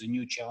this, there's a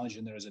new challenge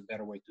and there's a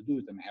better way to do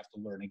it, and I have to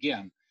learn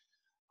again.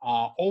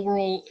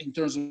 Overall, in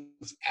terms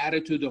of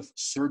attitude of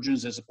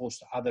surgeons as opposed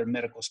to other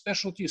medical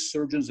specialties,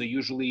 surgeons are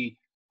usually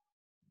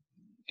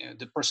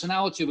the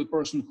personality of a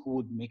person who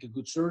would make a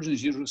good surgeon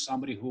is usually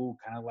somebody who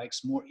kind of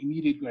likes more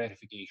immediate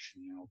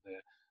gratification.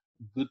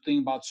 The good thing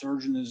about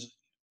surgeon is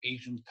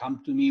patients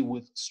come to me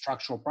with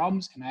structural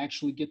problems and I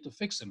actually get to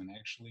fix them and I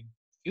actually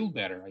feel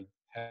better. I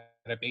had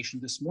a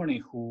patient this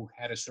morning who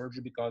had a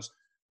surgery because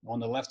on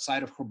the left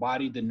side of her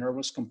body, the nerve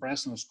was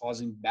compressed and was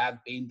causing bad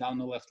pain down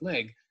the left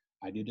leg.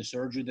 I did a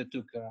surgery that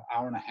took an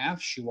hour and a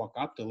half. She woke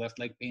up, the left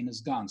leg pain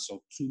is gone.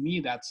 So to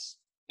me, that's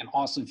an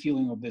awesome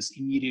feeling of this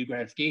immediate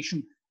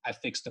gratification. I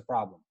fixed the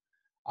problem.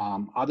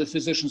 Other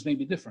physicians may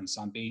be different.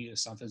 Some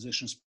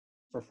physicians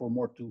prefer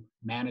more to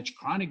manage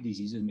chronic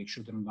diseases and make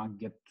sure they don't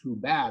get too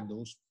bad.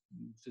 Those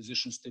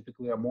physicians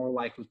typically are more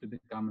likely to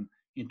become an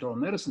internal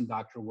medicine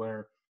doctor,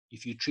 where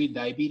if you treat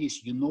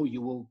diabetes,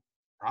 you will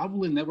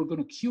probably never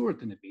going to cure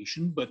it in a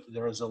patient, but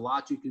there is a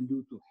lot you can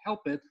do to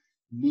help it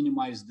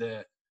minimize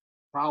the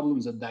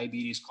problems that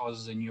diabetes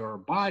causes in your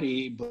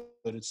body, but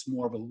it's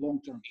more of a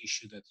long-term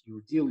issue that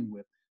you're dealing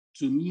with.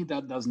 To me,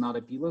 that does not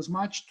appeal as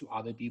much. To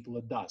other people,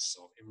 it does.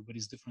 So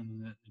everybody's different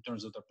in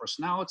terms of their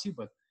personality,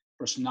 but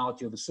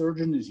personality of a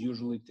surgeon is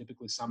usually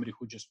typically somebody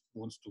who just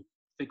wants to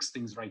fix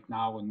things right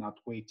now and not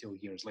wait till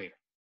years later.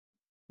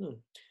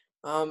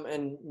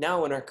 And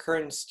now in our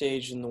current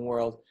stage in the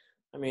world,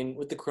 I mean,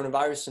 with the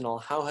coronavirus and all,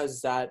 how has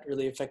that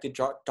really affected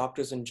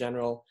doctors in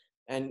general,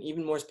 and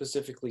even more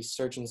specifically,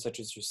 surgeons such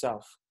as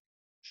yourself?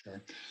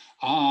 Sure.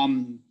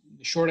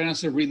 Short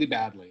answer, really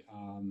badly.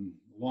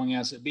 Long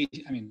answer,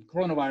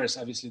 coronavirus,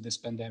 obviously this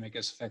pandemic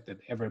has affected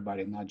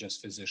everybody, not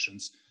just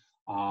physicians.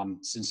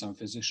 Since I'm a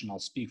physician, I'll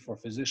speak for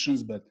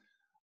physicians, but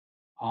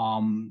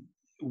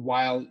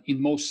while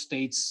in most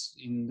states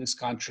in this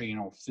country,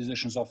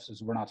 physicians'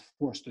 offices were not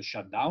forced to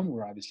shut down,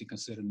 we're obviously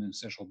considered an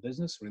essential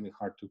business, really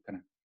hard to kind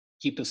of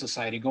keep the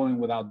society going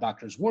without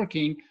doctors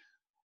working.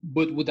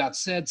 But with that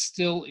said,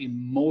 still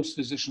in most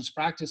physicians'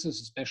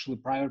 practices, especially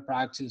private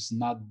practice,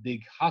 not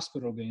big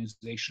hospital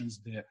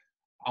organizations, the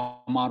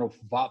amount of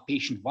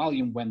patient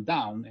volume went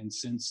down. And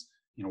since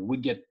we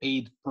get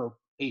paid per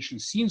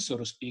patient seen, so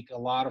to speak, a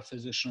lot of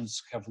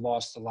physicians have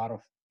lost a lot of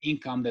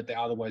income that they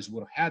otherwise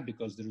would have had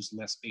because there's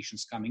less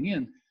patients coming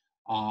in.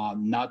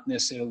 Not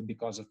necessarily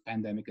because of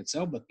pandemic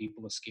itself, but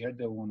people are scared,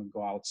 they want to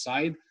go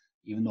outside.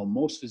 even though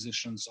most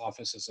physicians'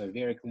 offices are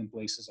very clean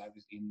places.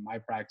 In my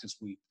practice,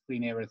 we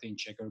clean everything,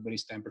 check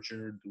everybody's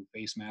temperature, do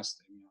face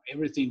masks,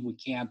 everything we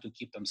can to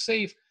keep them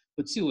safe.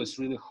 But still, it's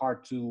really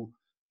hard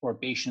for a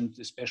patient,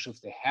 especially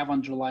if they have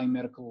underlying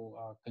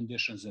medical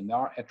conditions and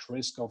are at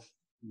risk of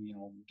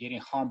getting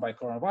harmed by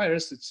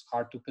coronavirus. It's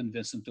hard to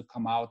convince them to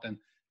come out and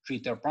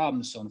treat their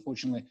problems. So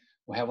unfortunately,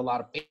 we have a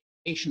lot of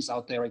patients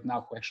out there right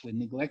now who are actually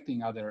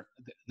neglecting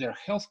their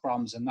health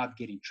problems and not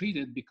getting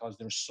treated because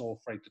they're so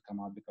afraid to come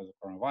out because of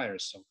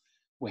coronavirus. So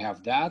we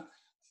have that.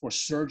 For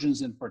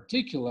surgeons in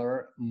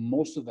particular,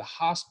 most of the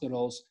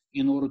hospitals,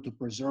 in order to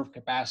preserve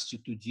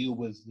capacity to deal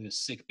with the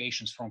sick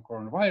patients from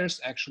coronavirus,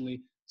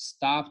 actually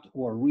stopped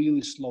or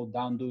really slowed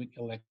down doing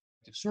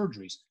elective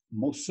surgeries.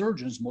 Most of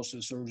the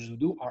surgeries we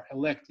do are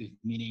elective,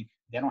 meaning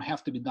they don't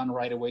have to be done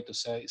right away to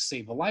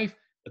save a life,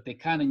 but they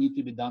kind of need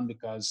to be done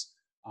because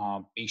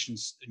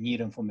patients need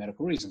them for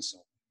medical reasons. So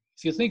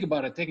if you think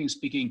about it, technically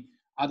speaking,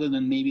 other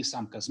than maybe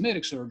some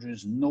cosmetic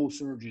surgeries, no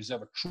surgery is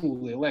ever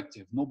truly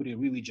elective. Nobody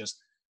really just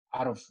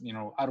out of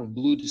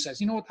blue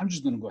decides, I'm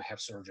just going to go have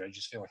surgery. I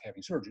just feel like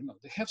having surgery. No,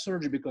 they have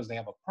surgery because they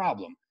have a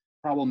problem.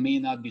 Problem may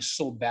not be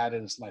so bad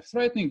that it's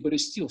life-threatening, but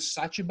it's still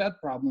such a bad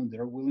problem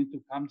they're willing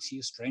to come see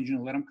a stranger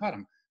and let them cut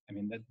them. I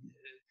mean, that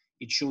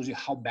it shows you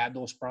how bad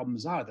those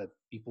problems are, that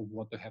people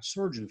want to have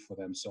surgery for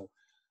them. So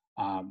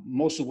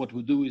most of what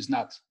we do is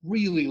not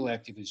really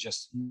elective, it's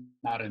just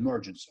not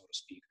emergent, so to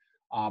speak.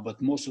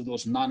 But most of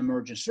those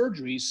non-emergent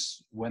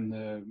surgeries, when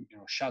the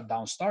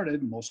shutdown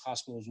started, most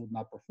hospitals would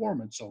not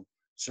perform it. So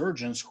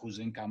surgeons whose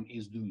income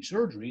is doing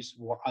surgeries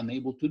were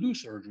unable to do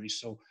surgeries.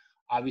 So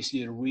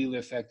obviously, it really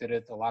affected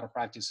it. A lot of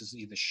practices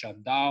either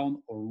shut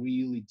down or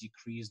really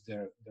decreased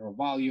their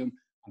volume.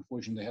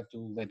 Unfortunately, they have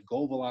to let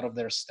go of a lot of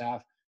their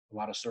staff. A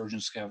lot of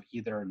surgeons have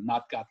either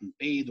not gotten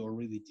paid or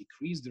really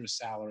decreased their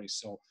salaries.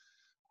 So,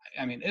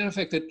 I mean, it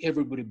affected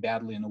everybody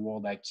badly in the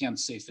world. I can't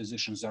say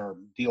physicians are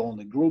the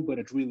only group, but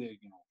it really,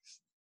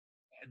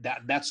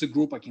 that's a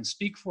group I can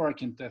speak for. I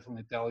can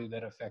definitely tell you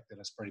that affected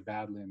us pretty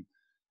badly. And,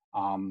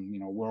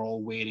 we're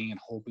all waiting and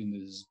hoping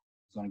this is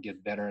going to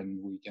get better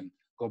and we can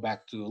go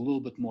back to a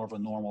little bit more of a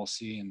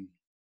normalcy and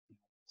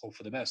hope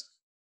for the best.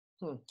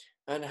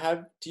 And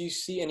do you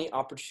see any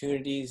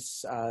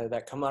opportunities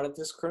that come out of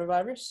this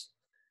coronavirus?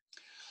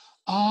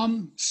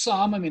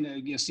 Some. I mean, I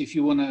guess if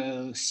you want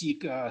to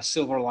seek a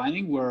silver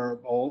lining,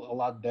 we're all a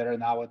lot better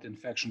now at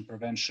infection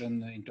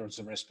prevention in terms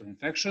of respiratory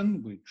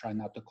infection. We try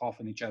not to cough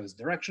in each other's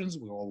directions.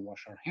 We all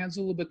wash our hands a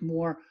little bit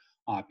more.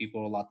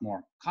 People are a lot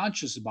more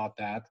conscious about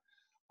that.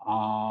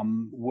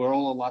 We're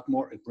all a lot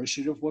more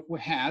appreciative of what we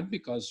had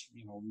because,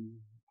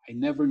 I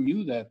never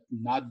knew that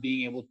not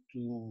being able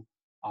to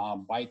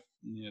buy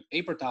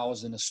paper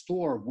towels in a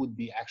store would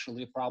be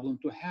actually a problem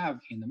to have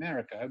in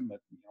America. But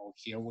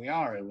here we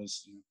are. It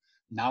was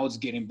now it's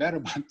getting better,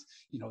 but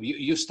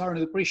you start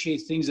to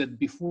appreciate things that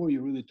before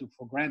you really took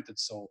for granted.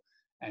 So,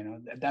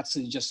 that's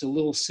just a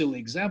little silly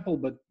example,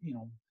 but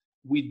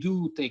we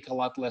do take a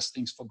lot less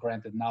things for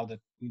granted now that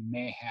we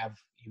may have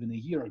even a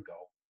year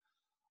ago.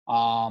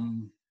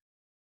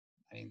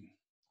 I mean,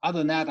 other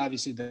than that,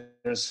 obviously,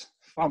 there's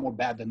far more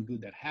bad than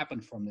good that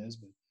happened from this,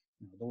 but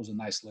those are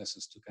nice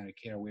lessons to kind of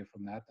carry away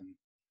from that and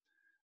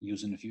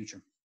use in the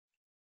future.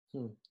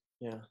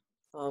 Yeah.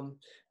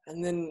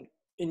 And then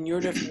in your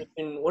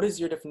definition, what is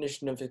your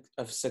definition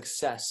of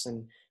success?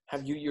 And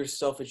have you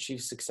yourself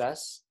achieved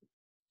success?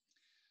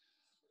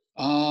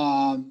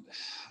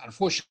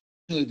 Unfortunately,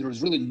 there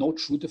is really no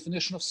true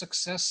definition of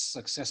success.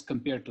 Success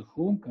compared to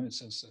whom?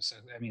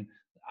 I mean,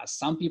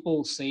 some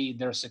people say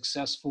they're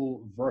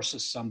successful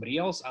versus somebody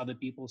else. Other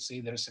people say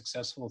they're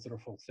successful if they're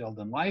fulfilled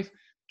in life.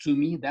 To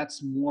me,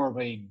 that's more of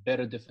a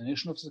better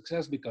definition of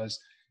success, because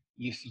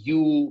if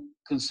you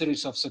consider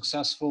yourself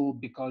successful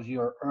because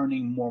you're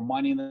earning more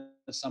money than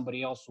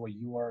somebody else, or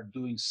you are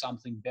doing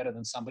something better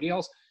than somebody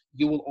else,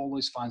 you will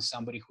always find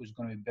somebody who's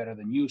going to be better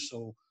than you.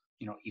 So,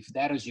 if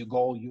that is your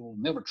goal, you will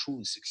never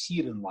truly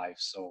succeed in life.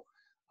 So,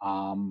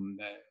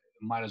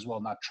 might as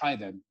well not try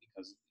that,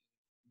 because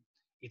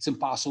it's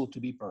impossible to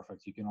be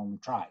perfect. You can only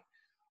try.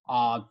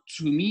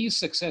 To me,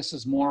 success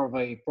is more of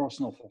a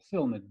personal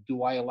fulfillment.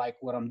 Do I like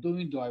what I'm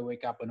doing? Do I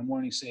wake up in the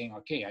morning saying,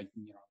 okay,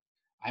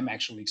 I'm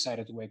actually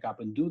excited to wake up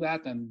and do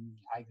that? And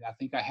I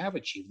think I have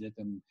achieved it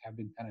and have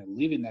been kind of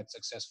living that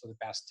success for the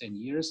past 10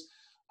 years.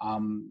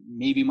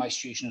 Maybe my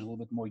situation is a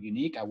little bit more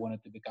unique. I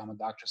wanted to become a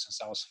doctor since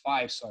I was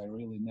 5, so I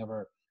really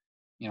never,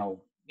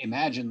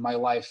 imagined my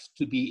life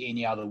to be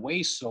any other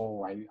way.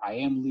 So I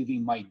am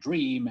living my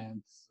dream,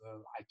 and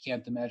I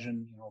can't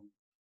imagine,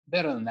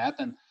 better than that.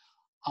 And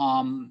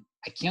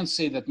I can't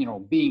say that,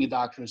 being a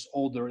doctor is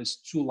all there is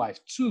to life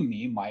to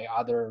me. My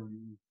other,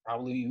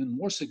 probably even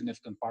more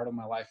significant part of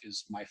my life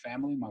is my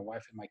family, my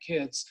wife and my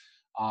kids.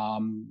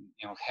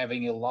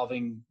 Having a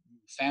loving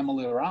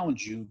family around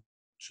you,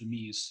 to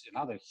me, is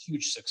another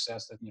huge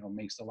success that,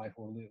 makes the life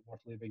worth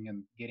living.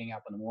 And getting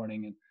up in the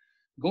morning and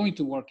going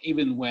to work,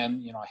 even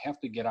when, I have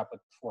to get up at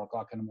 4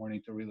 o'clock in the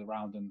morning to reel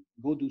around and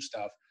go do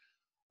stuff.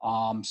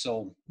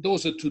 So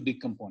those are two big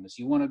components.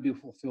 You want to be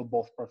fulfilled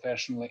both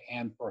professionally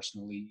and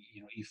personally.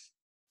 If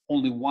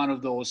only one of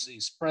those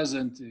is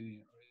present,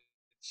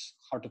 it's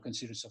hard to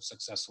consider yourself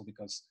successful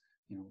because,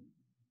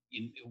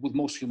 with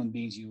most human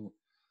beings, you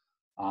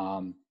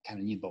kind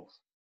of need both.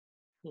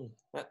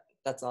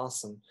 That's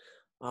awesome.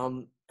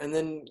 And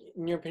then,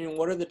 in your opinion,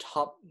 what are the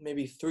top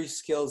maybe 3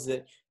 skills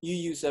that you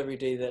use every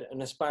day that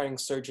an aspiring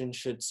surgeon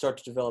should start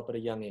to develop at a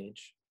young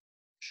age?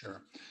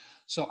 Sure.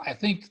 So I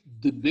think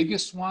the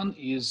biggest one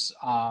is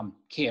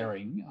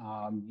caring.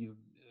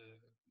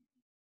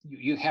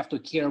 You have to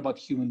care about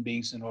human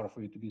beings in order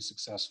for you to be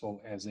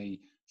successful as a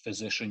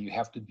physician. You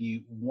have to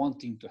be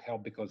wanting to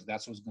help because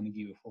that's what's going to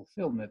give you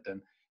fulfillment and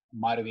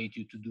motivate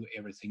you to do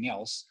everything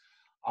else.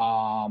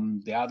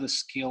 The other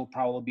skill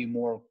probably be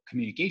more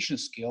communication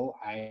skill.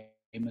 I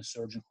am a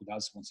surgeon who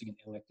does, once again,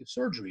 elective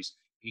surgeries.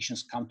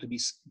 Patients come to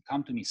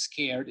me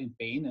scared, in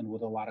pain, and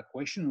with a lot of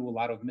questions, with a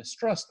lot of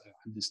mistrust,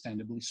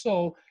 understandably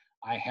so.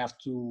 I have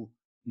to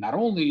not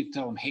only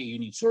tell them, hey, you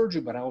need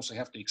surgery, but I also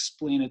have to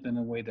explain it in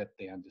a way that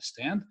they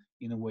understand,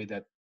 in a way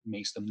that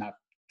makes them not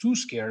too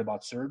scared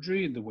about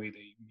surgery, in the way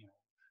they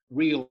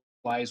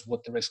realize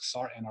what the risks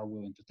are and are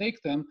willing to take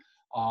them,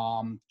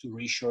 to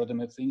reassure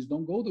them if things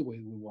don't go the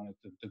way we want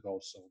it to go.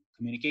 So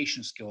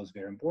communication skill is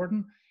very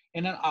important.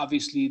 And then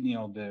obviously,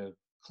 the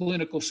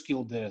clinical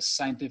skill, the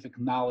scientific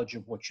knowledge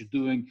of what you're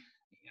doing,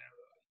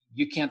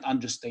 you can't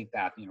understate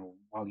that.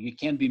 While you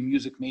can be a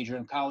music major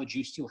in college,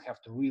 you still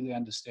have to really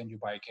understand your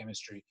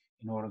biochemistry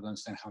in order to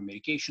understand how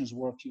medications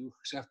work. You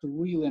have to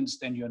really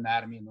understand your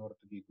anatomy in order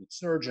to be a good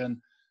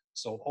surgeon.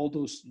 So all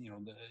those,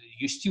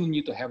 you still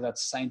need to have that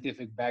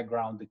scientific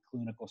background, the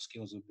clinical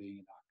skills of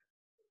being a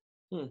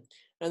doctor.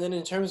 And then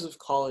in terms of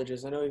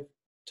colleges, I know we've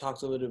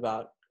talked a little bit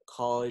about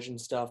college and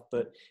stuff,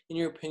 but in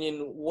your opinion,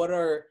 what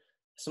are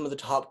some of the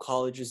top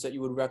colleges that you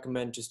would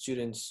recommend to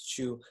students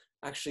to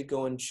actually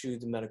go into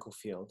the medical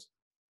field?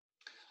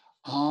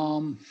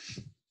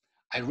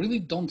 I really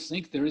don't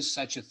think there is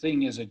such a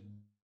thing as a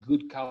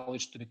good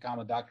college to become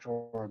a doctor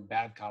or a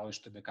bad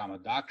college to become a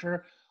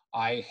doctor.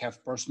 I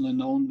have personally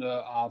known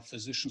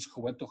physicians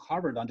who went to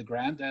Harvard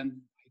undergrad, and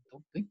I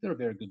don't think they're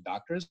very good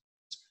doctors.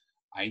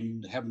 I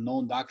have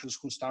known doctors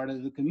who started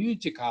at the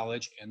community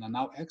college and are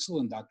now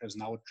excellent doctors,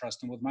 and I would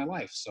trust them with my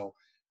life. So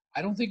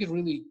I don't think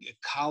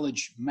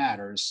college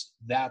matters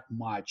that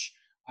much.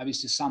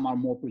 Obviously, some are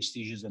more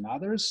prestigious than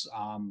others,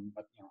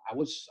 but I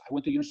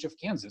went to University of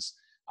Kansas.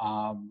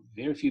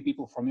 Very few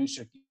people from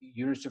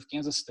University of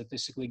Kansas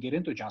statistically get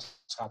into Johns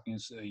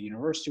Hopkins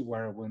University,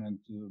 where I went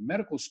into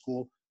medical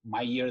school.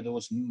 My year, there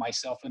was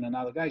myself and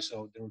another guy,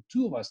 so there were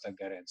 2 of us that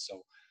got in.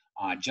 So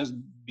just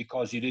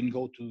because you didn't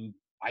go to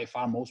by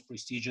far most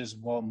prestigious,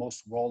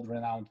 most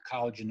world-renowned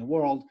college in the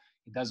world,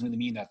 it doesn't really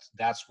mean that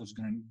that's what's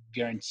going to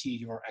guarantee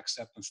your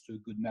acceptance to a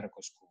good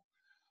medical school.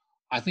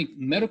 I think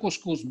medical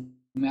schools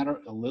matter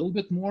a little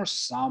bit more.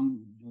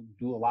 Some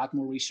do a lot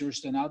more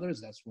research than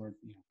others. That's where it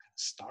kind of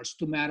starts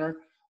to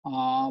matter.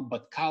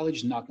 But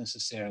college, not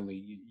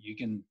necessarily. You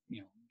can,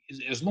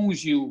 as long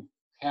as you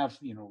have,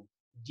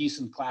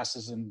 decent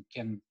classes and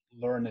can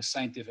learn a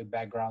scientific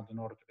background in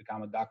order to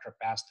become a doctor,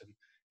 pass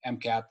an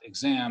MCAT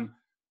exam,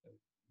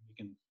 you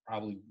can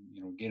probably,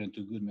 get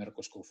into good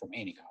medical school from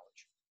any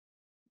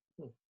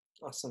college.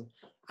 Awesome.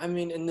 I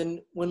mean, and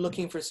then when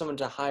looking for someone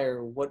to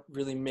hire, what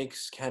really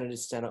makes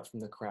candidates stand out from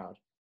the crowd?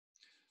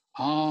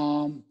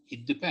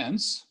 It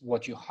depends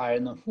what you hire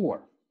them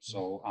for.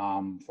 So,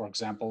 for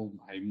example,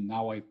 I'm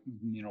now a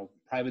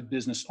private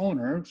business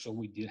owner, so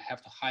we did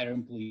have to hire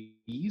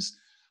employees.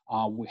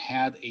 We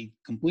had a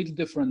completely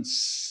different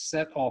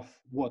set of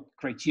what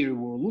criteria we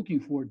were looking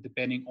for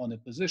depending on the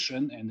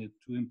position, and the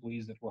 2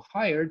 employees that were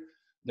hired,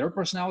 their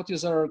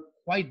personalities are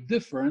quite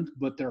different,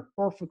 but they're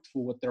perfect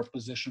for what their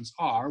positions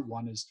are.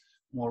 One is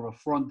more of a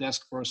front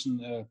desk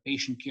person, a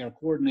patient care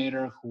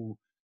coordinator who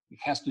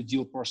has to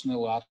deal personally a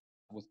lot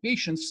with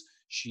patients.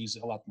 She's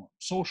a lot more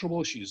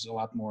sociable. She's a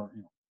lot more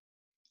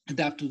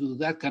adapted to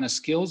that kind of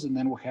skills. And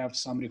then we have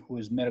somebody who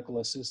is medical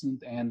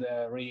assistant and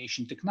a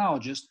radiation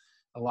technologist,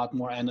 a lot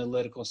more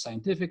analytical,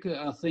 scientific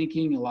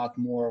thinking, a lot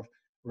more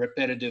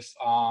repetitive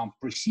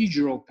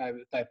procedural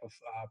type of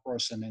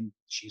person, and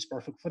she's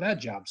perfect for that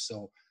job.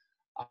 So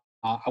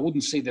I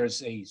wouldn't say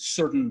there's a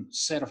certain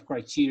set of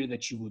criteria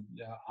that you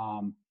would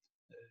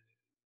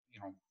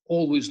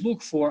always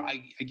look for.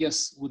 I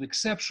guess with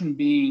exception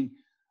being,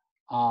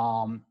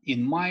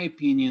 in my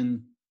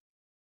opinion,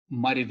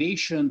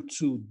 motivation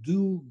to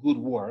do good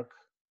work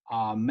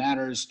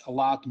matters a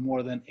lot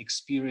more than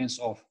experience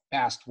of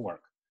past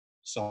work.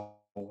 So,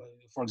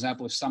 for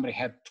example, if somebody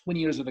had 20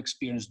 years of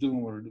experience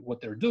doing what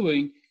they're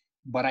doing,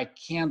 but I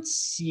can't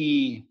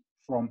see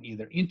from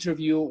either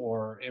interview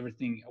or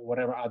everything,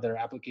 whatever other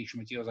application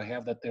materials I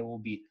have, that they will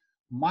be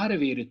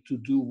motivated to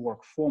do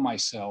work for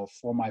myself,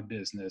 for my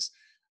business,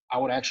 I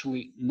would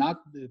actually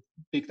not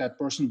pick that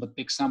person, but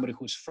pick somebody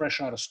who's fresh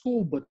out of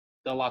school, but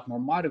a lot more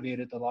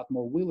motivated, a lot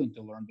more willing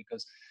to learn,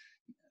 because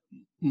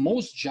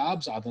most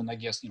jobs, other than, I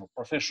guess,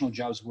 professional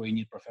jobs where you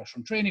need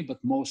professional training, but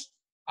most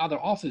other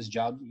office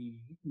jobs, you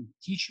can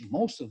teach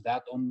most of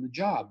that on the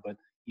job. But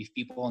if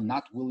people are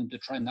not willing to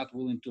try, not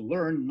willing to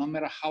learn, no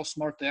matter how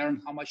smart they are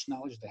and how much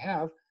knowledge they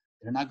have,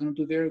 they're not going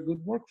to do very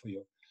good work for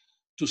you.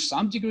 To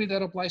some degree,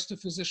 that applies to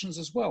physicians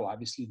as well.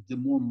 Obviously, the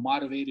more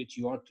motivated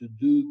you are to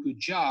do a good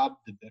job,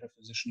 the better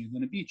physician you're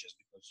going to be, just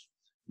because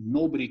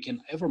nobody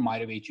can ever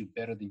motivate you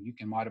better than you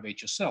can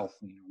motivate yourself.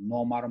 No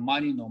amount of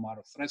money, no amount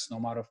of threats, no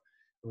amount of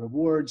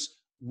rewards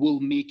will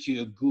make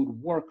you a good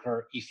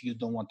worker if you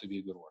don't want to be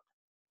a good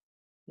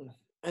worker.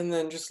 And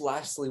then just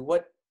lastly,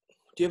 do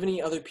you have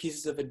any other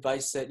pieces of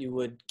advice that you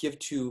would give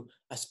to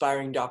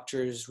aspiring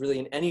doctors really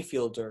in any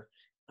field, or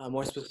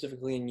more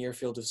specifically in your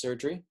field of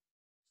surgery?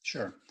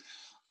 Sure.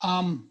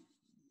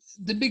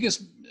 The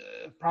biggest,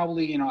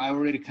 probably, I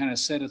already kind of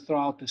said it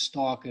throughout this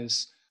talk,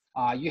 is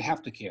you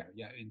have to care.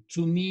 Yeah. And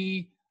to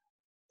me,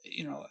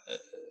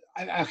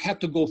 I had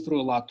to go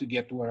through a lot to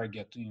get to where I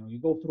get to. You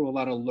go through a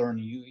lot of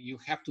learning. You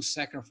have to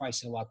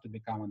sacrifice a lot to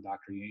become a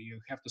doctor. You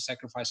have to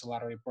sacrifice a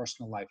lot of your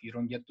personal life. You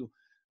don't get to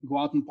go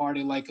out and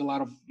party like a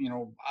lot of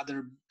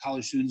other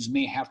college students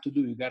may have to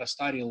do. You got to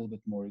study a little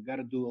bit more. You got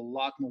to do a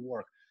lot more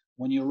work.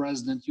 When you're a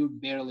resident, you're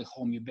barely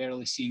home. You're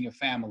barely seeing your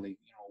family.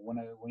 When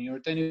you're a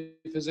attending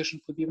physician,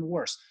 it could be even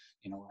worse.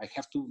 I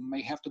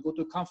may have to go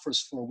to a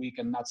conference for a week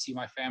and not see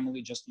my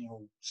family, just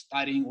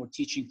studying or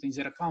teaching things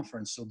at a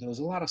conference. So there's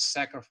a lot of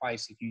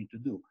sacrifice that you need to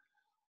do.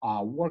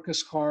 Work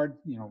is hard.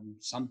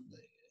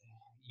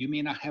 You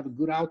may not have a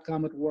good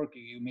outcome at work.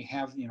 You may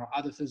have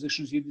other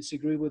physicians you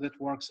disagree with at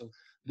work. So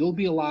there'll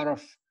be a lot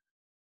of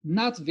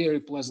not very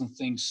pleasant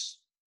things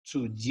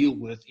to deal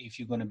with if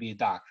you're going to be a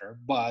doctor.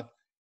 But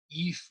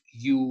if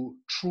you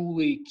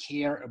truly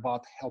care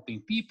about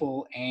helping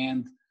people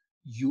and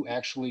you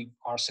actually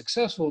are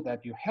successful,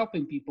 that you're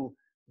helping people,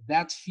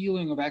 that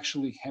feeling of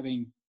actually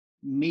having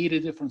made a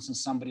difference in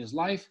somebody's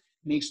life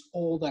makes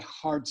all that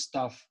hard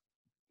stuff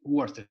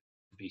worth it,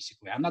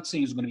 basically. I'm not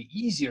saying it's going to be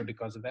easier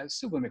because of that. It's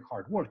still going to be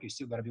hard work. You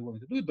still got to be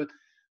willing to do it. But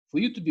for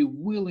you to be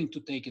willing to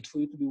take it, for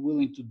you to be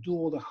willing to do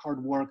all the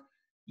hard work,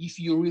 if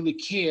you really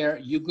care,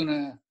 you're going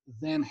to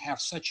then have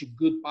such a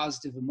good,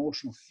 positive,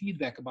 emotional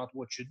feedback about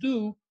what you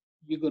do,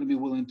 you're going to be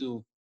willing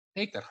to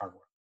take that hard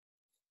work.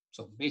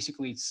 So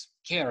basically, it's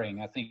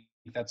caring. I think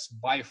that's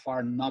by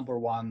far number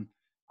one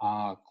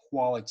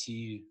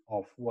quality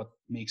of what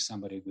makes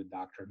somebody a good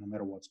doctor, no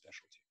matter what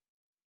specialty.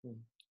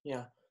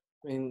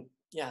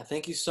 Yeah.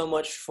 Thank you so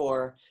much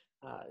for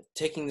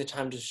taking the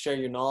time to share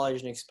your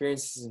knowledge and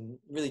experiences and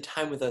really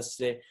time with us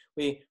today.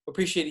 We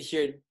appreciate it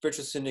here at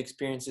Virtual Student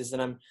Experiences,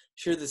 and I'm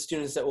sure the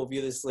students that will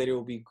view this later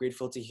will be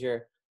grateful to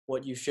hear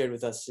what you shared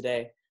with us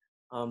today.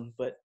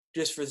 But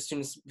just for the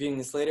students viewing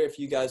this later, if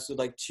you guys would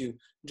like to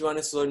join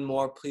us to learn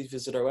more, please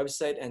visit our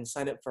website and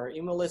sign up for our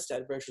email list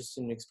at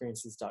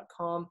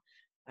virtualstudentexperiences.com.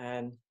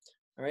 And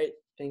all right,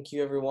 thank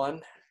you,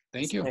 everyone.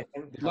 Thank you.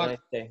 Good luck. Have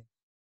a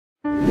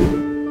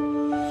nice day.